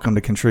feel welcome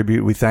to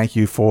contribute. We thank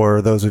you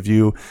for those of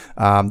you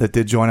that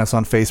did join us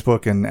on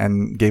Facebook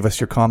and gave us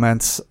your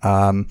comments.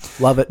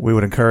 Love it. We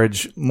would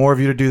encourage more of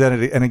you to do that.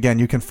 And again,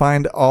 you can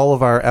find all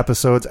of our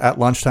episodes at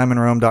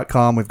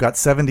lunchtimeinrome.com. We've got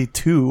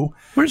 72.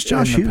 Where's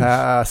Josh in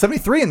the Hughes?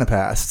 73 in the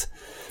past.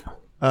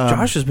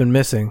 Josh has been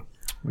missing.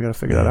 We got to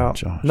figure that out.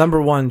 Josh.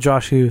 Number 1,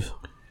 Josh Hughes.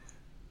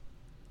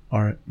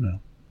 All right. No.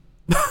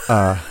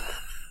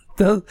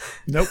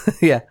 Nope.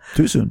 Yeah.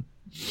 Too soon.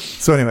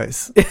 So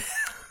anyways,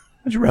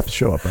 How'd you wrap the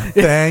show up, Brian?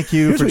 thank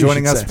you Here's for what you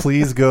joining should us. say.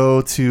 Please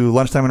go to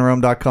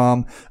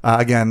lunchtimeinrome.com.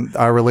 Again,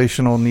 our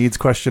relational needs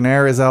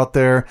questionnaire is out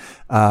there.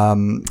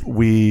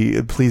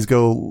 Please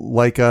go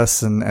like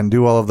us and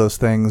do all of those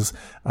things.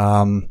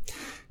 And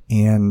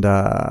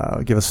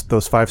give us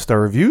those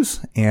 5-star reviews.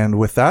 And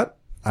with that,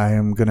 I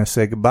am going to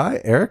say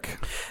goodbye. Eric?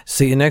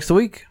 See you next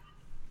week.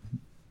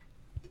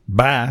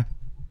 Bye.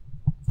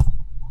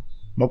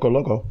 Moco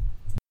Loco.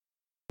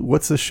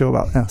 What's this show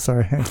about? Oh,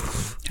 sorry. Hey.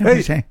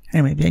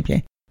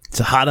 It's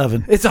a hot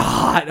oven. It's a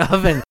hot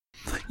oven.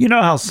 You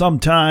know how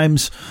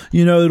sometimes,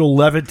 it'll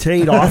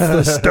levitate off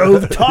the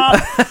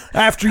stovetop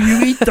after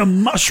you eat the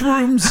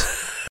mushrooms?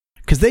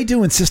 Because they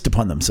do insist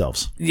upon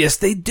themselves. Yes,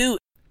 they do.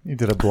 You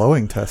did a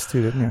blowing test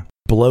too, didn't you?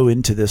 Blow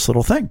into this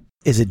little thing.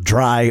 Is it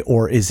dry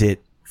or is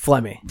it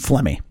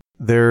phlegmy?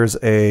 There's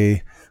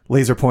a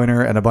laser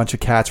pointer and a bunch of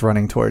cats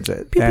running towards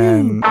it. Pew,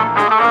 pew.